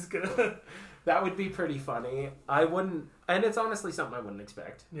that- it's just gonna. That would be pretty funny. I wouldn't, and it's honestly something I wouldn't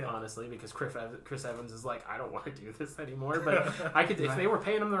expect. Yeah. Honestly, because Chris Evans is like, I don't want to do this anymore. But I could, if they were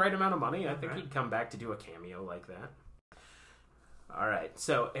paying him the right amount of money, I think Right. he'd come back to do a cameo like that. All right.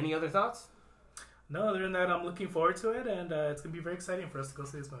 So, any other thoughts? No, other than that, I'm looking forward to it, and it's gonna be very exciting for us to go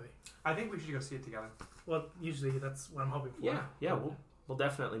see this movie. I think we should go see it together. Well, usually that's what I'm hoping for. Yeah. We'll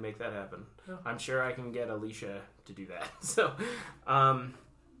definitely make that happen. Yeah. I'm sure I can get Alicia to do that. So, all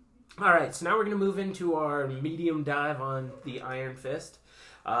right. So now we're going to move into our medium dive on the Iron Fist.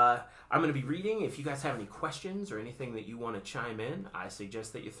 I'm going to be reading. If you guys have any questions or anything that you want to chime in, I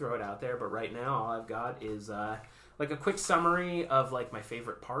suggest that you throw it out there. But right now, all I've got is like a quick summary of like my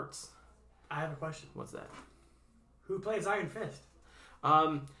favorite parts. I have a question. What's that? Who plays Iron Fist?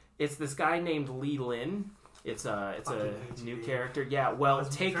 It's this guy named Lee Lin. It's a Fucking new HB. character. Yeah. Well,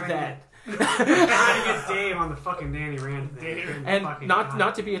 take trying that. I'm trying to get Dave on the fucking Danny Rand thing. And Fucking not God.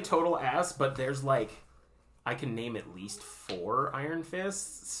 not to be a total ass, but there's like, I can name at least 4 Iron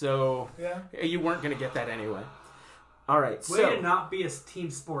Fists, so Yeah. you weren't gonna get that anyway. All right, Way so to not be a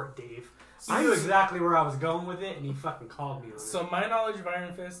team sport, Dave. You I'm- knew exactly where I was going with it, and you fucking called me on it. So my knowledge of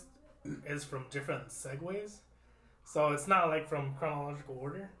Iron Fist is from different segues, so it's not like from chronological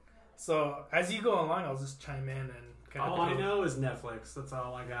order. So as you go along, I'll just chime in and kind All of. I know is Netflix. That's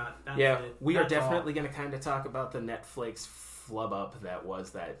all I got. That's yeah, it. we are That's all. definitely gonna kind of talk about the Netflix flub up that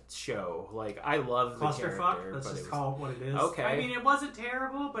was that show. Like, I love the Clusterfuck. character, Let's but just it was, call it what it is. Okay. I mean, it wasn't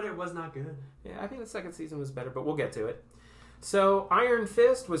terrible, but it was not good. yeah, I think the second season was better, but we'll get to it. So, Iron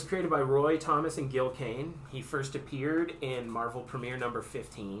Fist was created by Roy Thomas and Gil Kane. He first appeared in Marvel Premiere number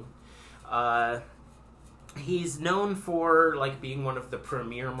 15. He's known for like being one of the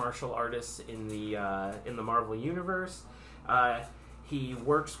premier martial artists in the Marvel universe. He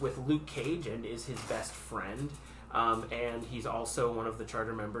works with Luke Cage and is his best friend. And he's also one of the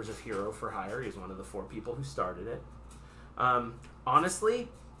charter members of Hero for Hire. He's one of the 4 people who started it. Honestly,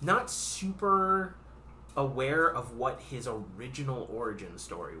 not super aware of what his original origin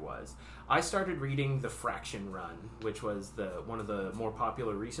story was. I started reading the Fraction Run, which was one of the more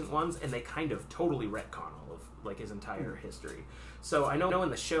popular recent ones, and they kind of totally retcon all of like his entire history. So I know in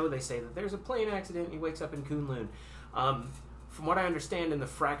the show they say that there's a plane accident and he wakes up in Kunlun. From what I understand in the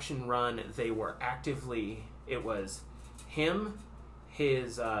Fraction Run, they were actively, it was him,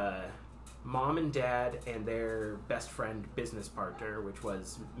 his mom and dad, and their best friend business partner, which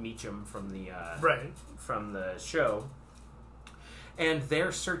was Meacham from the show. And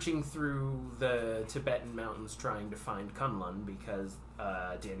they're searching through the Tibetan mountains trying to find Kunlun because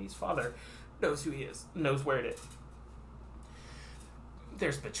Danny's father knows who he is, knows where it is.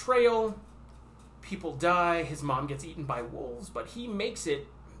 There's betrayal. People die. His mom gets eaten by wolves, but he makes it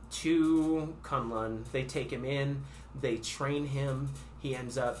to Kunlun. They take him in. They train him. He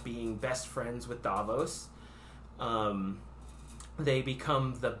ends up being best friends with Davos. They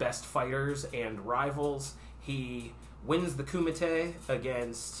become the best fighters and rivals. He wins the Kumite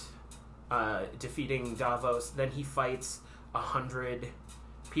against defeating Davos. Then he fights 100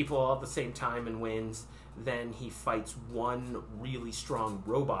 people all at the same time and wins. Then he fights one really strong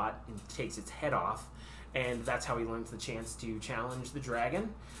robot and takes its head off. And that's how he learns the chance to challenge the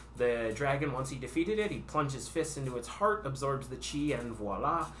dragon. The dragon, once he defeated it, he plunges fists into its heart, absorbs the chi, and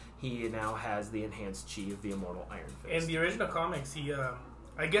voila, he now has the enhanced chi of the immortal Iron Fist. In the original comics, he,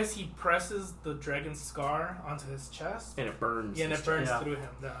 I guess he presses the dragon's scar onto his chest. And it burns. Yeah, and it burns through him.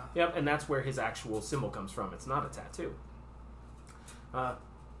 Yeah. Yep, and that's where his actual symbol comes from. It's not a tattoo.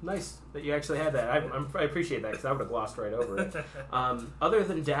 Nice that you actually had that. I appreciate that because I would have glossed right over it. Other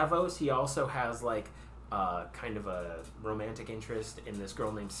than Davos, he also has like kind of a romantic interest in this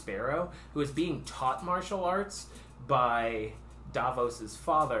girl named Sparrow, who is being taught martial arts by Davos's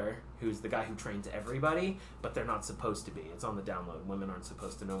father, who's the guy who trains everybody, but they're not supposed to be. It's on the download. Women aren't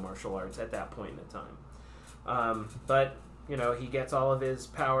supposed to know martial arts at that point in time. But, you know, he gets all of his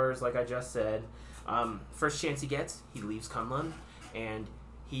powers, like I just said. First chance he gets, he leaves Kunlun, and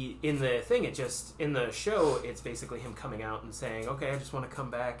in the show, it's basically him coming out and saying, okay, I just want to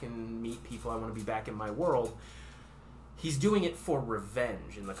come back and meet people. I want to be back in my world. He's doing it for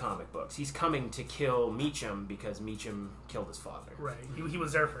revenge in the comic books. He's coming to kill Meacham because Meacham killed his father. Right. He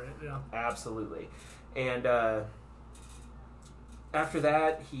was there for it, yeah. Absolutely. And after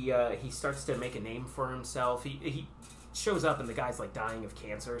that, he starts to make a name for himself. He shows up and the guy's like dying of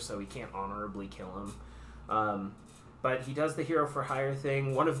cancer, so he can't honorably kill him. But he does the hero for hire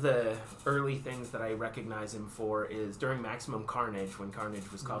thing. One of the early things that I recognize him for is during Maximum Carnage, when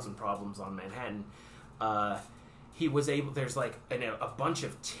Carnage was causing problems on Manhattan. He was able. There's like a bunch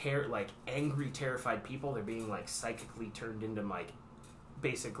of angry, terrified people. They're being like psychically turned into like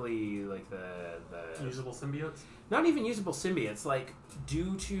basically like the usable symbiotes. Not even usable symbiotes. Like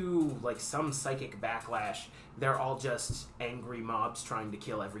due to like some psychic backlash, they're all just angry mobs trying to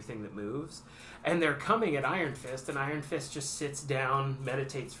kill everything that moves. And they're coming at Iron Fist, and Iron Fist just sits down,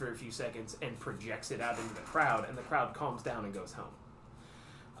 meditates for a few seconds, and projects it out into the crowd, and the crowd calms down and goes home.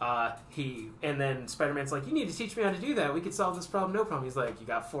 And then Spider-Man's like, you need to teach me how to do that. We could solve this problem, no problem. He's like, you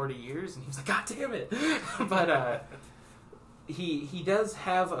got 40 years? And he was like, God damn it. But he does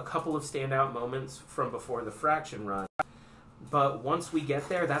have a couple of standout moments from before the Fraction Run. But once we get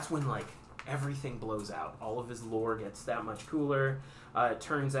there, that's when, like, everything blows out. All of his lore gets that much cooler. It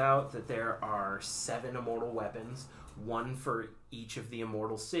turns out that there are 7 immortal weapons, 1 for each of the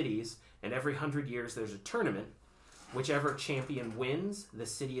immortal cities, and every 100 years there's a tournament. Whichever champion wins, the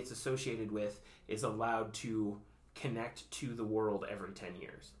city it's associated with is allowed to connect to the world every 10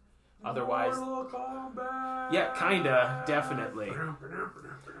 years. Otherwise... Mortal Kombat! Yeah, kinda, definitely.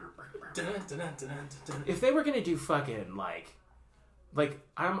 If they were gonna do fucking,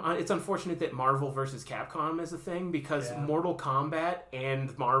 it's unfortunate that Marvel versus Capcom is a thing because Mortal Kombat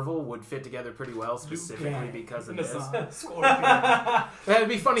and Marvel would fit together pretty well, specifically because of this. That'd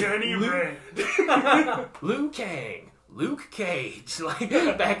be funny. Liu Kang, Luke Cage, like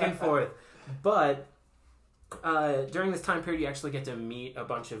back and forth. But during this time period, you actually get to meet a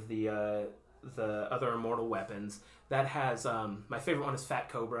bunch of the other immortal weapons. That has my favorite one is Fat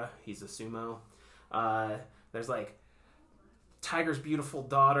Cobra. He's a sumo. There's like Tiger's beautiful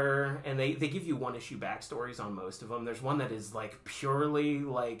daughter, and they give you one-issue backstories on most of them. There's one that is like purely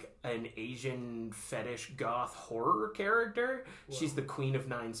like an Asian fetish goth horror character. Whoa. She's the queen of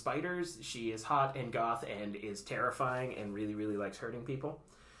 9 spiders. She is hot and goth and is terrifying and really, really likes hurting people.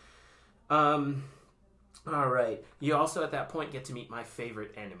 Alright. You also at that point get to meet my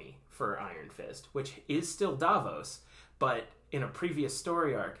favorite enemy for Iron Fist, which is still Davos, but in a previous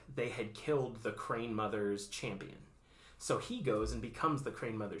story arc, they had killed the Crane Mother's champion. So he goes and becomes the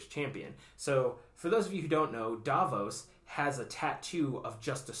Crane Mother's champion. So for those of you who don't know, Davos has a tattoo of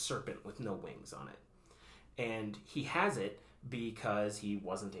just a serpent with no wings on it. And he has it because he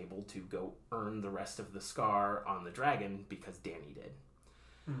wasn't able to go earn the rest of the scar on the dragon because Dany did.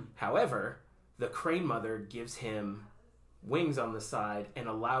 However, the Crane Mother gives him wings on the side and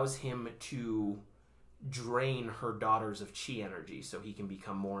allows him to drain her daughters of chi energy so he can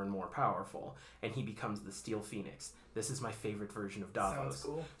become more and more powerful, and he becomes the Steel Phoenix. This is my favorite version of Davos. Sounds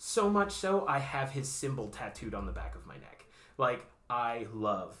cool. So much so, I have his symbol tattooed on the back of my neck. Like, I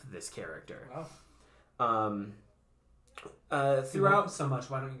love this character. Wow. Throughout... so much,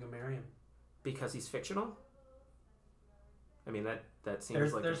 why don't you go marry him? Because he's fictional? I mean, that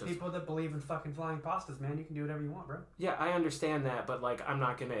seems like... There's people that believe in fucking flying pastas, man. You can do whatever you want, bro. Yeah, I understand that, but, like, I'm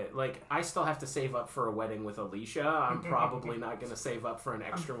not gonna... Like, I still have to save up for a wedding with Alicia. I'm probably not gonna save up for an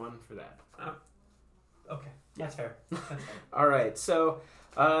extra one for that. Okay, that's fair. That's fair. Alright, so,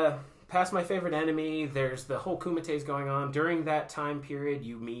 past my favorite enemy, there's the whole Kumites going on. During that time period,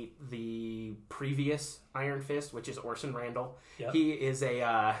 you meet the previous Iron Fist, which is Orson Randall. Yep. He is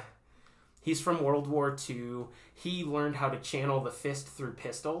he's from World War II. He learned how to channel the fist through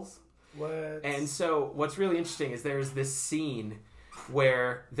pistols. What? And so what's really interesting is there's this scene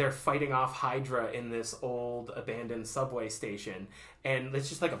where they're fighting off Hydra in this old abandoned subway station. And it's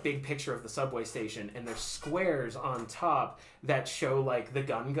just like a big picture of the subway station. And there's squares on top that show like the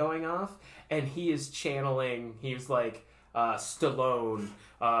gun going off. And he is channeling, he's like Stallone,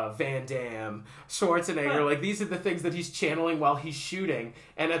 Van Damme, Schwarzenegger. Like these are the things that he's channeling while he's shooting.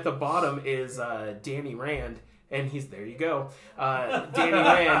 And at the bottom is Danny Rand. And he's there. You go, Danny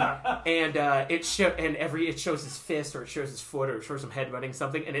Rand, and it shows his fist, or it shows his foot, or it shows him headbutting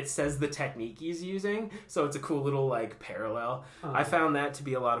something, and it says the technique he's using. So it's a cool little like parallel. I found that to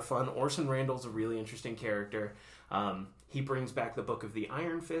be a lot of fun. Orson Randall's a really interesting character. He brings back the Book of the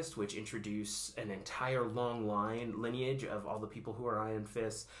Iron Fist, which introduce an entire long lineage of all the people who are Iron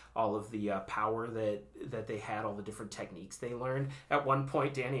Fists, all of the power that they had, all the different techniques they learned. At one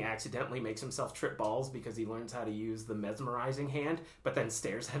point, Danny accidentally makes himself trip balls because he learns how to use the mesmerizing hand, but then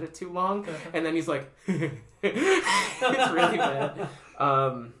stares at it too long, and then he's like, it's really bad.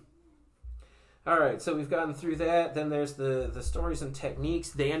 Alright, so we've gotten through that. Then there's the stories and techniques.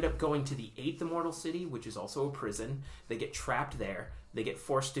 They end up going to the 8th Immortal City, which is also a prison. They get trapped there. They get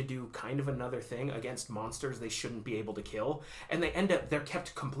forced to do kind of another thing against monsters they shouldn't be able to kill. And they're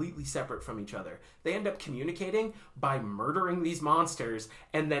kept completely separate from each other. They end up communicating by murdering these monsters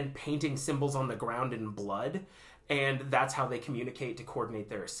and then painting symbols on the ground in blood. And that's how they communicate to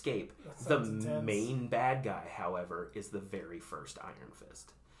coordinate their escape. The main bad guy, however, is the very first Iron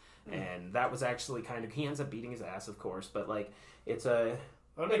Fist. And that was actually kind of, he ends up beating his ass, of course, but like it's a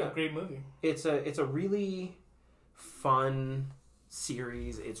great movie. It's a really fun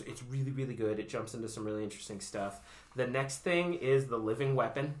series. It's really, really good. It jumps into some really interesting stuff. The next thing is The Living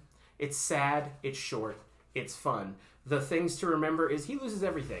Weapon. It's sad, it's short, it's fun. The things to remember is he loses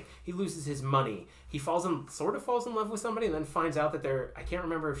everything. He loses his money. He sort of falls in love with somebody and then finds out that I can't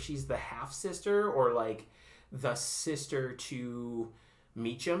remember if she's the half sister or like the sister to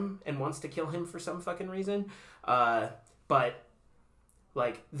Meacham and wants to kill him for some fucking reason. But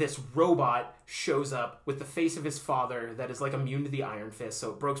like this robot shows up with the face of his father that is like immune to the Iron Fist,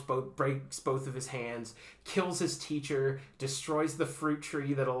 so it breaks both of his hands, kills his teacher, destroys the fruit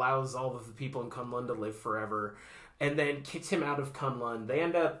tree that allows all of the people in Kunlun to live forever, and then kicks him out of Kunlun. They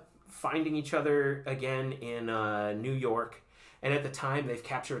end up finding each other again in New York. And at the time, they've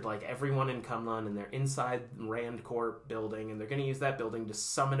captured like everyone in Kunlun, and they're inside Rand Corp building, and they're going to use that building to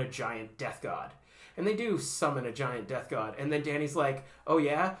summon a giant death god. And they do summon a giant death god. And then Danny's like, "Oh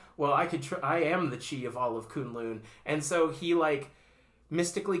yeah, well I am the chi of all of Kunlun." And so he like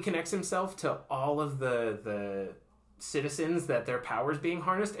mystically connects himself to all of the citizens that their power's being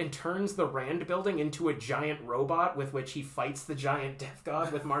harnessed, and turns the Rand building into a giant robot with which he fights the giant death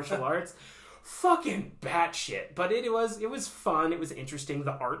god with martial arts. Fucking batshit, but it was fun. It was interesting.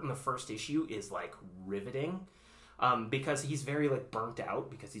 The art in the first issue is like riveting, because he's very like burnt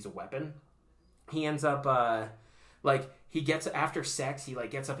out because he's a weapon. He ends up he gets after sex. He like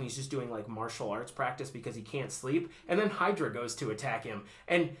gets up and he's just doing like martial arts practice because he can't sleep. And then Hydra goes to attack him,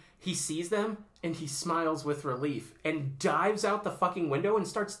 and he sees them and he smiles with relief and dives out the fucking window and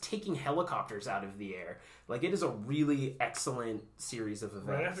starts taking helicopters out of the air. Like it is a really excellent series of events.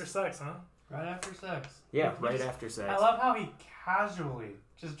 Right after sex, huh? Right after sex. Yeah, right after sex. I love how he casually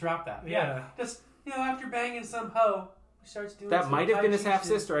just dropped that. Yeah. Just, after banging some hoe, he starts doing that some might have been his Tai Chi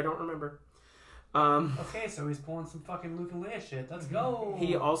half-sister, I don't remember. Okay, so he's pulling some fucking Luke and Leia shit. Let's go.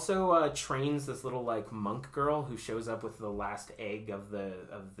 He also trains this little like monk girl who shows up with the last egg of the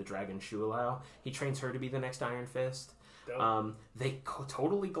dragon Shualao. He trains her to be the next Iron Fist. They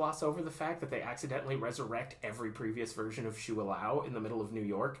totally gloss over the fact that they accidentally resurrect every previous version of Shualao in the middle of New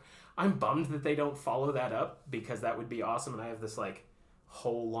York. I'm bummed that they don't follow that up because that would be awesome. And I have this like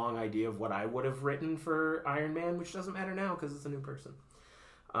whole long idea of what I would have written for Iron Man, which doesn't matter now because it's a new person.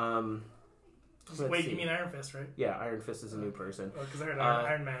 Wait, you mean Iron Fist, right? Yeah, Iron Fist is a new person. Oh, because I heard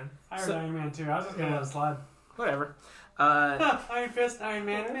Iron Man. I heard Iron Man too. I was just gonna let it slide. Whatever. Iron Fist, Iron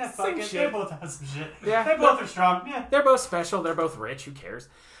Man. Yeah, fuck it. shit. They both have some shit. Yeah. They both are strong. Yeah. They're both special. They're both rich. Who cares?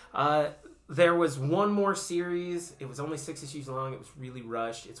 There was one more series. It was only 6 issues long. It was really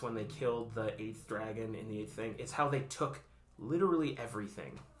rushed. It's when they killed the 8th dragon in the 8th thing. It's how they took literally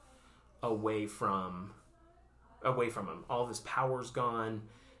everything away from him. All of his power's gone.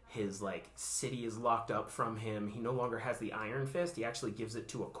 His like city is locked up from him. He no longer has the Iron Fist. He actually gives it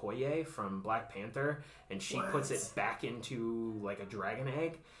to Okoye from Black Panther, and she puts it back into like a dragon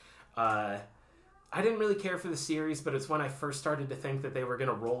egg. I didn't really care for the series, but it's when I first started to think that they were going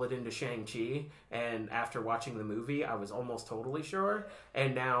to roll it into Shang-Chi, and after watching the movie, I was almost totally sure.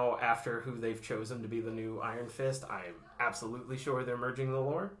 And now, after who they've chosen to be the new Iron Fist, I'm absolutely sure they're merging the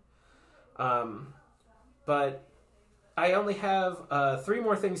lore. But I only have 3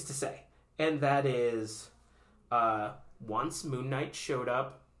 more things to say, and that is once Moon Knight showed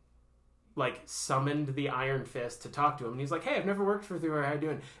up, like summoned the Iron Fist to talk to him, and he's like, "Hey, I've never worked with you. How are you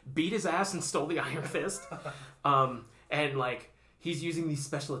doing?" Beat his ass and stole the Iron Fist, and like he's using these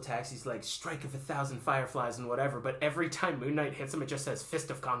special attacks. He's like strike of 1,000 fireflies and whatever. But every time Moon Knight hits him, it just says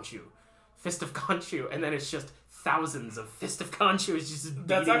Fist of Khonshu, Fist of Khonshu, and then it's just thousands of Fist of Khonshu. It's just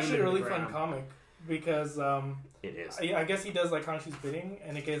that's beating actually him a into really the fun ground. comic because It is. I guess he does like Khonshu's bidding,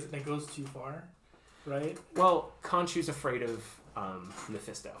 and it goes too far, right? Well, Khonshu's afraid of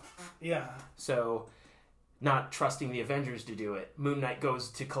Mephisto. Yeah. So, not trusting the Avengers to do it, Moon Knight goes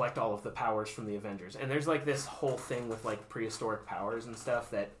to collect all of the powers from the Avengers. And there's like this whole thing with like prehistoric powers and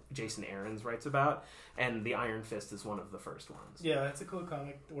stuff that Jason Aaron's writes about, and the Iron Fist is one of the first ones. Yeah, it's a cool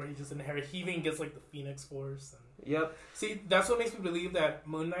comic where he just inherits. He even gets like the Phoenix Force. And... Yep. See, that's what makes me believe that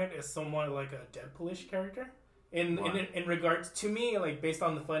Moon Knight is somewhat like a Deadpoolish character. In regards to me, like based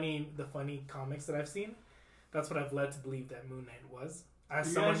on the funny comics that I've seen, that's what I've led to believe that Moon Knight was. As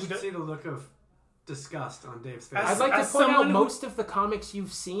You someone guys who should does, see the look of disgust on Dave's face. As- I'd like to point out someone who- most of the comics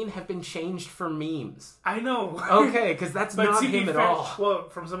you've seen have been changed for memes. I know. Okay, because that's But not to be him at fair, all. well,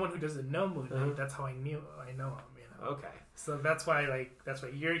 from someone who doesn't know Moon Knight, Uh-huh. that's how I know him. You know. Okay. So that's why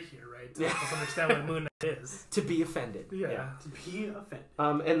you're here, right? To help us understand what Moon Knight is. To be offended. Yeah. To be offended.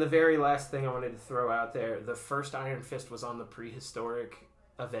 And the very last thing I wanted to throw out there, the first Iron Fist was on the prehistoric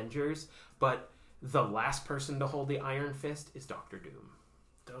Avengers, but the last person to hold the Iron Fist is Doctor Doom.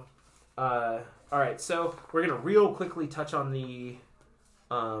 Dope. Alright, so we're going to real quickly touch on the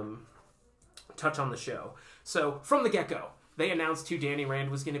show. So, from the get-go, they announced who Danny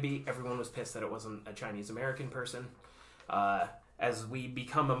Rand was going to be. Everyone was pissed that it wasn't a Chinese-American person. As we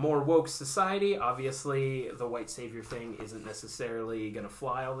become a more woke society, obviously the white savior thing isn't necessarily going to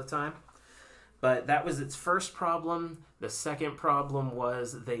fly all the time. But that was its first problem. The second problem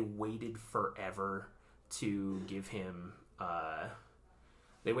was they waited forever to give him...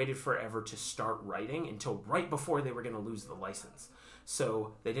 they waited forever to start writing until right before they were going to lose the license.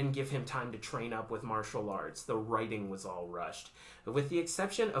 So they didn't give him time to train up with martial arts. The writing was all rushed. With the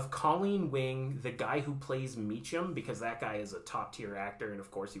exception of Colleen Wing, the guy who plays Meacham, because that guy is a top-tier actor, and of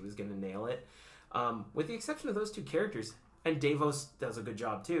course he was going to nail it. With the exception of those 2 characters, and Davos does a good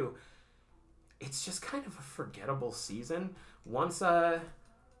job too, it's just kind of a forgettable season. Once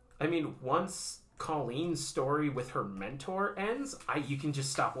Colleen's story with her mentor ends, you can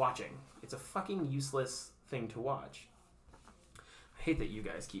just stop watching. It's a fucking useless thing to watch. I hate that you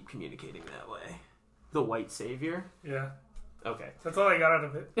guys keep communicating that way. The white savior? Yeah. Okay. That's all I got out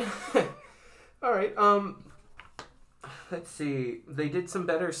of it. Alright, let's see. They did some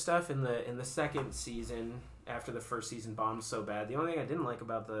better stuff in the second season after the first season bombed so bad. The only thing I didn't like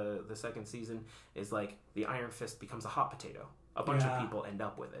about the second season is like the Iron Fist becomes a hot potato. A bunch of people end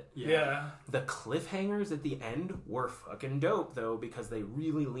up with it. Yeah. The cliffhangers at the end were fucking dope, though, because they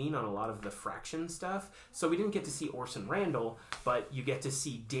really lean on a lot of the Fraction stuff. So we didn't get to see Orson Randall, but you get to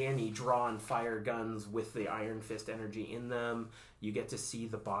see Danny draw on fire guns with the Iron Fist energy in them. You get to see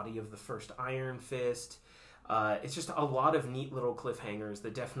the body of the first Iron Fist. It's just a lot of neat little cliffhangers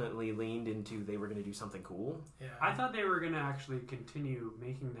that definitely leaned into they were going to do something cool. Yeah. I thought they were going to actually continue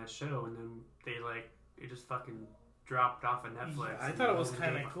making that show, and then they just fucking dropped off of Netflix. I thought it was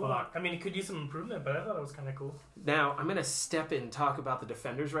kind of cool. Fuck. I mean, it could use some improvement, but I thought it was kind of cool. Now, I'm going to step in and talk about the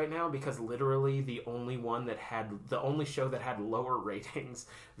Defenders right now because literally the only show that had lower ratings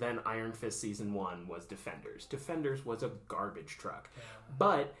than Iron Fist Season 1 was Defenders. Defenders was a garbage truck. Yeah.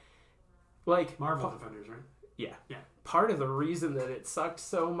 But, like... Marvel Defenders, right? Yeah. Yeah. Part of the reason that it sucked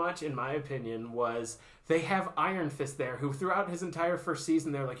so much, in my opinion, was they have Iron Fist there, who throughout his entire first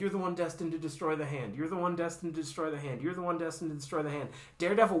season, they're like, you're the one destined to destroy the Hand. You're the one destined to destroy the Hand. You're the one destined to destroy the Hand.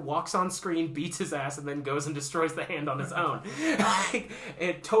 Daredevil walks on screen, beats his ass, and then goes and destroys the Hand on his own. Like,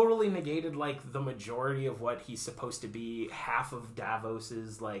 it totally negated, like, the majority of what he's supposed to be. Half of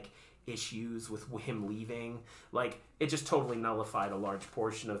Davos's, like, issues with him leaving. Like, it just totally nullified a large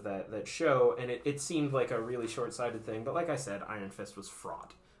portion of that show, and it seemed like a really short-sighted thing. But like I said, Iron Fist was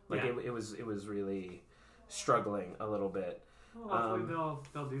fraught. Like, Yeah. it was really struggling a little bit. Well, hopefully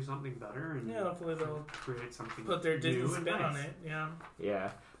they'll do something better and Yeah, hopefully they'll create something put their Disney new and spin on nice. it. Yeah. Yeah.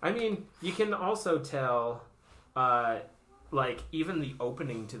 I mean, you can also tell, like, even the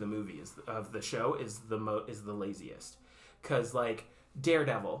opening to the movie of the show is the laziest. Because, like,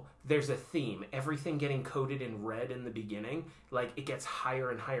 Daredevil, there's a theme. Everything getting coded in red in the beginning, like, it gets higher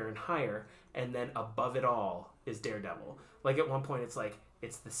and higher and higher, and then above it all is Daredevil. Like, at one point, it's like,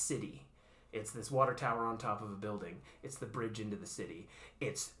 it's the city. It's this water tower on top of a building. It's the bridge into the city.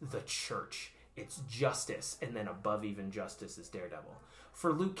 It's the church. It's justice. And then above even justice is Daredevil.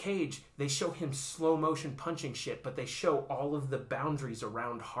 For Luke Cage, they show him slow motion punching shit, but they show all of the boundaries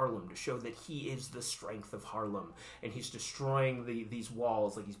around Harlem to show that he is the strength of Harlem. And he's destroying these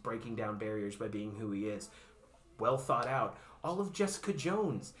walls, like he's breaking down barriers by being who he is. Well thought out. All of Jessica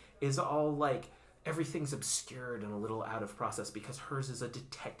Jones is all like, everything's obscured and a little out of process because hers is a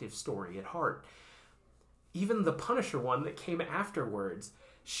detective story at heart. Even the Punisher one that came afterwards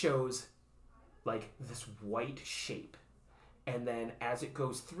shows like this white shape. And then as it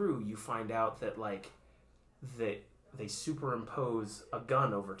goes through, you find out that like they superimpose a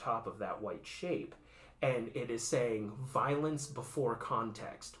gun over top of that white shape. And it is saying violence before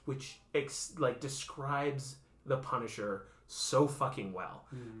context, which describes the Punisher so fucking well.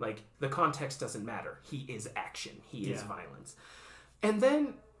 Like, the context doesn't matter. He is action. He is violence. And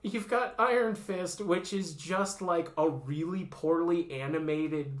then you've got Iron Fist, which is just like a really poorly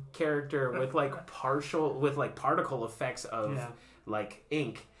animated character with like particle effects of like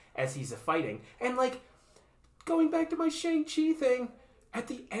ink as he's fighting. And like, going back to my Shang-Chi thing, at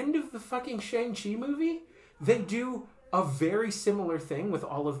the end of the fucking Shang-Chi movie, they do a very similar thing with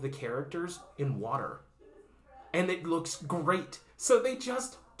all of the characters in water. And it looks great. So they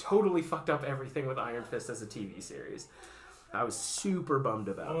just totally fucked up everything with Iron Fist as a TV series. I was super bummed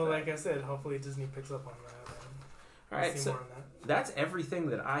about Well, that. like I said, hopefully Disney picks up on that. All right, see so more on that. that's everything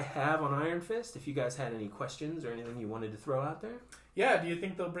that I have on Iron Fist. If you guys had any questions or anything you wanted to throw out there. Yeah, do you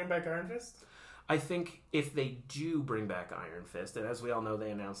think they'll bring back Iron Fist? I think if they do bring back Iron Fist, and as we all know,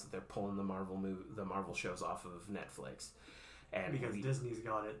 they announced that they're pulling the Marvel shows off of Netflix. And Because Disney's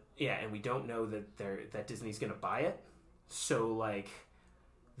got it. Yeah, and we don't know that Disney's going to buy it. So, like,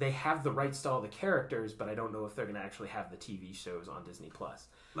 they have the rights to all the characters, but I don't know if they're going to actually have the TV shows on Disney+.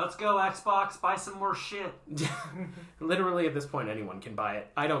 Let's go, Xbox. Buy some more shit. Literally, at this point, anyone can buy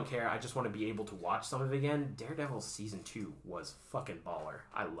it. I don't care. I just want to be able to watch some of it again. Daredevil Season 2 was fucking baller.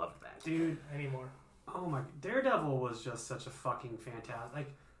 I loved that. Dude, anymore. Oh my... Daredevil was just such a fucking fantastic...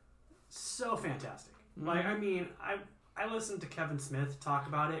 Like, so fantastic. Like, I mean, I listened to Kevin Smith talk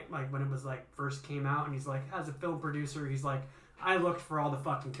about it, like, when it was, like, first came out, and he's like, as a film producer, he's like, I looked for all the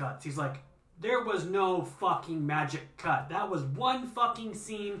fucking cuts. He's like, there was no fucking magic cut. That was one fucking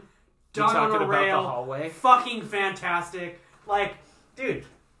scene done on a rail. The hallway? Fucking fantastic. Like, dude,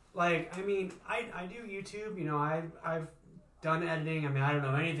 like, I mean, I do YouTube, you know, I've done editing. I mean, I don't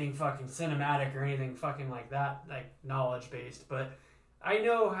know anything fucking cinematic or anything fucking like that, like, knowledge-based, but I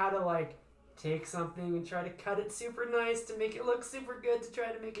know how to, like, take something and try to cut it super nice to make it look super good, to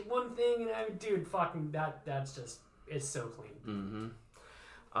try to make it one thing, and dude, fucking, that's just, it's so clean.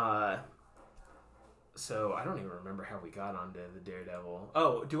 So, I don't even remember how we got onto the Daredevil.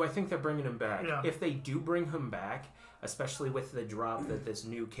 Oh, do I think they're bringing him back? Yeah. If they do bring him back, especially with the drop that this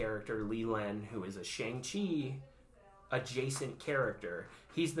new character, Lee Len, who is a Shang-Chi adjacent character,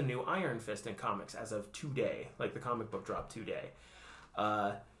 he's the new Iron Fist in comics as of today. Like, the comic book dropped today.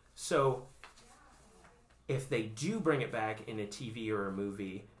 So, if they do bring it back in a TV or a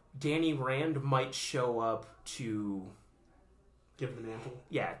movie, Danny Rand might show up to... Give the mantle.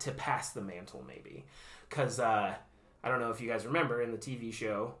 Yeah, to pass the mantle, maybe. Because, I don't know if you guys remember, in the TV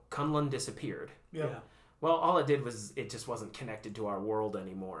show, Kunlun disappeared. Yep. Well, all it did was it just wasn't connected to our world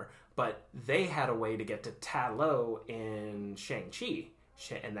anymore. But they had a way to get to Ta Lo in Shang-Chi,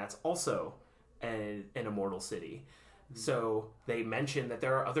 and that's also an immortal city. So they mentioned that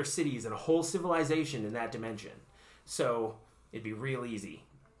there are other cities and a whole civilization in that dimension. So it'd be real easy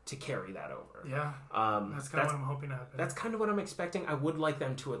to carry that over. Yeah, that's kind of what I'm hoping to happen. That's kind of what I'm expecting. I would like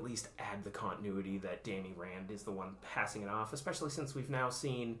them to at least add the continuity that Danny Rand is the one passing it off, especially since we've now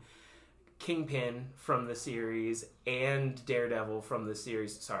seen Kingpin from the series and Daredevil from the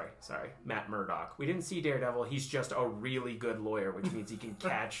series. Sorry, Matt Murdock. We didn't see Daredevil. He's just a really good lawyer, which means he can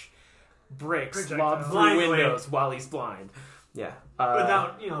catch bricks lobbed through windows while he's blind. Yeah.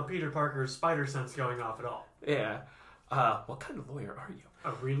 Without, Peter Parker's spider sense going off at all. Yeah. What kind of lawyer are you?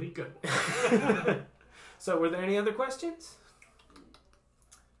 A really good one. So, were there any other questions?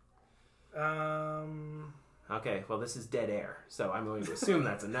 Okay, well, this is dead air, so I'm going to assume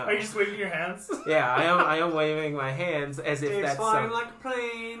that's a no. Are you just waving your hands? Yeah, I am waving my hands as if that's flying like a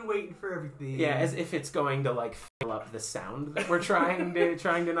plane, waiting for everything. Yeah, as if it's going to like fill up the sound that we're trying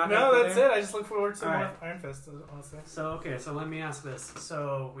to not. No, that's it. I just look forward to more Iron Fist, honestly. So let me ask this.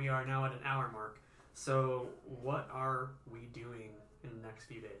 So we are now at an hour mark. So what are we doing in the next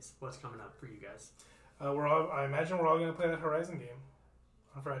few days? What's coming up for you guys? I imagine we're all going to play that Horizon game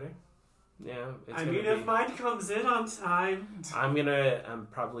on Friday. Yeah, if mine comes in on time, I'm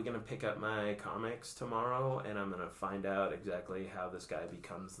probably gonna pick up my comics tomorrow, and I'm gonna find out exactly how this guy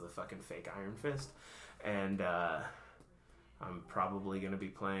becomes the fucking fake Iron Fist, and I'm probably gonna be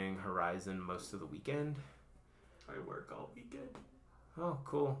playing Horizon most of the weekend. I work all weekend. Oh,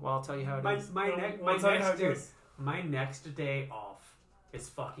 cool. Well, I'll tell you how it is. My next day off is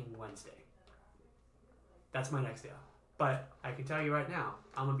fucking Wednesday. That's my next day off. But I can tell you right now,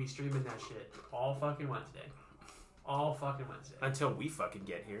 I'm going to be streaming that shit all fucking Wednesday. All fucking Wednesday. Until we fucking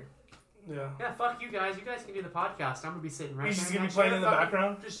get here. Yeah. Yeah, fuck you guys. You guys can do the podcast. I'm going to be sitting right there. You're just going to be playing in the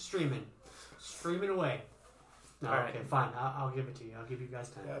background? Just streaming. Streaming away. No, all right. Okay, fine. I'll give it to you. I'll give you guys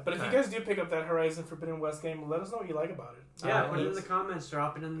time. Yeah, but if you guys do pick up that Horizon Forbidden West game, let us know what you like about it. Yeah, put it in the comments.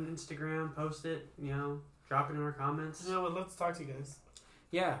 Drop it in Instagram. Post it. Drop it in our comments. Yeah, well, let's talk to you guys.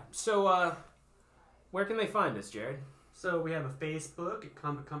 Yeah. So, where can they find us, Jared? So we have a Facebook at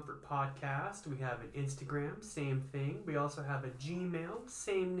Comic Comfort Podcast. We have an Instagram, same thing. We also have a Gmail,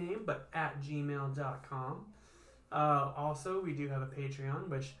 same name, but at gmail.com. Also, we do have a Patreon,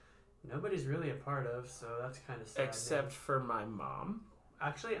 which nobody's really a part of, so that's kind of sad. Except for my mom.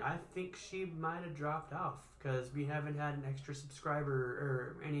 Actually, I think she might have dropped off because we haven't had an extra subscriber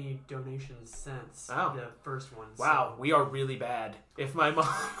or any donations since the first one. Wow, we are really bad. If my mom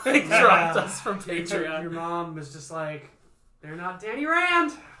dropped us from Patreon. Your mom was just like, they're not Danny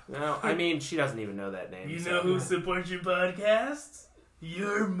Rand. No, I mean, she doesn't even know that name. You know who supports your podcast?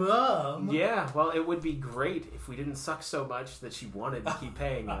 Your mom. Yeah, well, it would be great if we didn't suck so much that she wanted to keep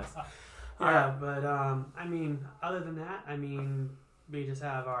paying us. Yeah, but, other than that, we just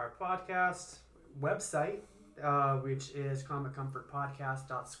have our podcast website, which is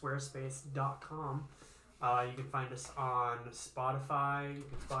comiccomfortpodcast.squarespace.com. You can find us on Spotify. You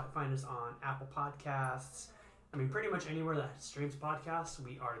can find us on Apple Podcasts. Pretty much anywhere that streams podcasts,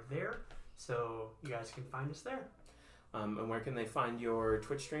 we are there. So you guys can find us there. And where can they find your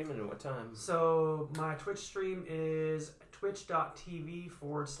Twitch stream and at what time? So my Twitch stream is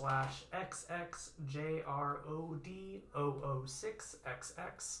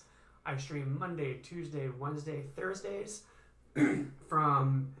twitch.tv/xxjrod006xx. I stream Monday, Tuesday, Wednesday, Thursdays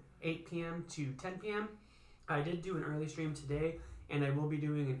from 8 p.m. to 10 p.m. I did do an early stream today, and I will be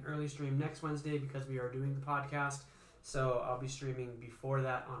doing an early stream next Wednesday because we are doing the podcast. So I'll be streaming before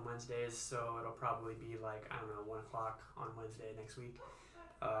that on Wednesdays, so it'll probably be 1 o'clock on Wednesday next week.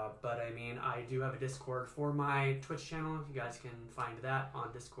 But I do have a Discord for my Twitch channel. You guys can find that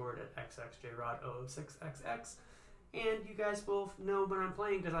on Discord at xxjrod006xx. And you guys will know when I'm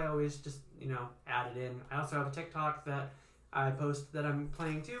playing because I always just, add it in. I also have a TikTok that I post that I'm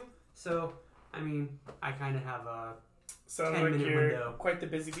playing too. So, I kind of have a Sounds like you're quite the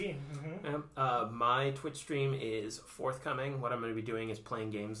busy bee. Mm-hmm. My Twitch stream is forthcoming. What I'm going to be doing is playing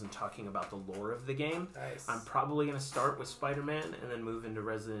games and talking about the lore of the game. Nice. I'm probably going to start with Spider-Man and then move into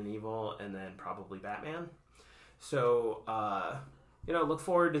Resident Evil and then probably Batman. So, look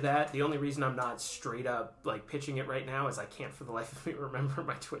forward to that. The only reason I'm not straight up pitching it right now is I can't for the life of me remember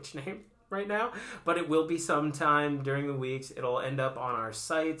my Twitch name right now, but it will be sometime during the weeks. It'll end up on our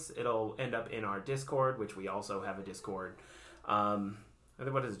sites. It'll end up in our Discord, which we also have a Discord.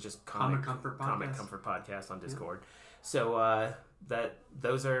 What is it? Just Comic Comfort Podcast on Discord. Yeah. So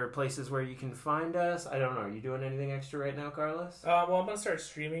those are places where you can find us. I don't know. Are you doing anything extra right now, Carlos? Well, I'm gonna start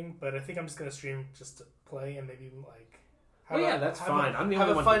streaming, but I think I'm just gonna stream just play and maybe like. That's fine. I'm the have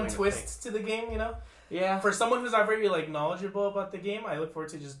only a one fun doing twist to the game, you know. Yeah. For someone who's not very like knowledgeable about the game, I look forward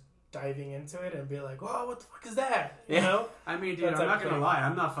to just diving into it and be like, "Wow, what the fuck is that?" You know. I mean, dude, That's I'm not okay. gonna lie.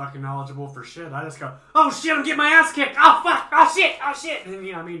 I'm not fucking knowledgeable for shit. I just go, oh shit, I'm getting my ass kicked. Oh fuck. Oh shit. Oh shit.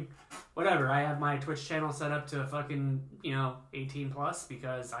 And I mean, whatever. I have my Twitch channel set up to fucking 18 plus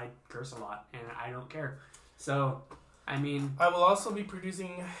because I curse a lot and I don't care. So, I mean, I will also be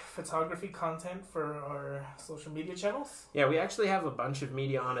producing photography content for our social media channels. Yeah, we actually have a bunch of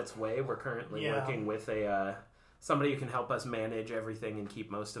media on its way. We're currently working with somebody who can help us manage everything and keep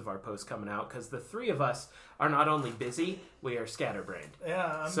most of our posts coming out, because the three of us are not only busy, we are scatterbrained.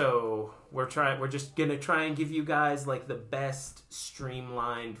 Yeah. So we're just gonna try and give you guys like the best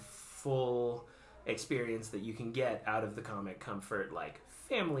streamlined, full experience that you can get out of the Comic Comfort like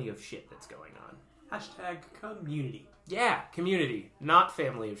family of shit that's going on. hashtag community. Yeah, community, not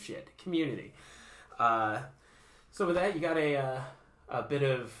family of shit. Community. So with that, you got a bit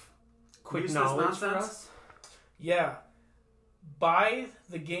of quick Useless knowledge for nonsense? us. Yeah. Buy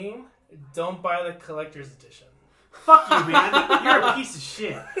the game. Don't buy the collector's edition. Fuck you, man. You're a piece of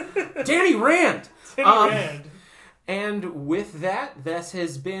shit. Danny Rand. Rand. And with that, this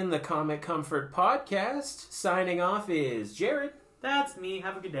has been the Comic Comfort Podcast. Signing off is Jared, That's me.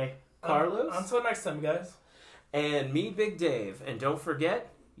 Have a good day. Carlos, Until next time, guys. and me, Big Dave. And don't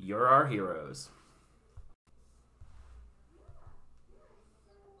forget, you're our heroes.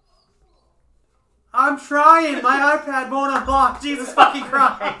 I'm trying. My iPad won't unlock. Jesus fucking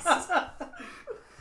Christ.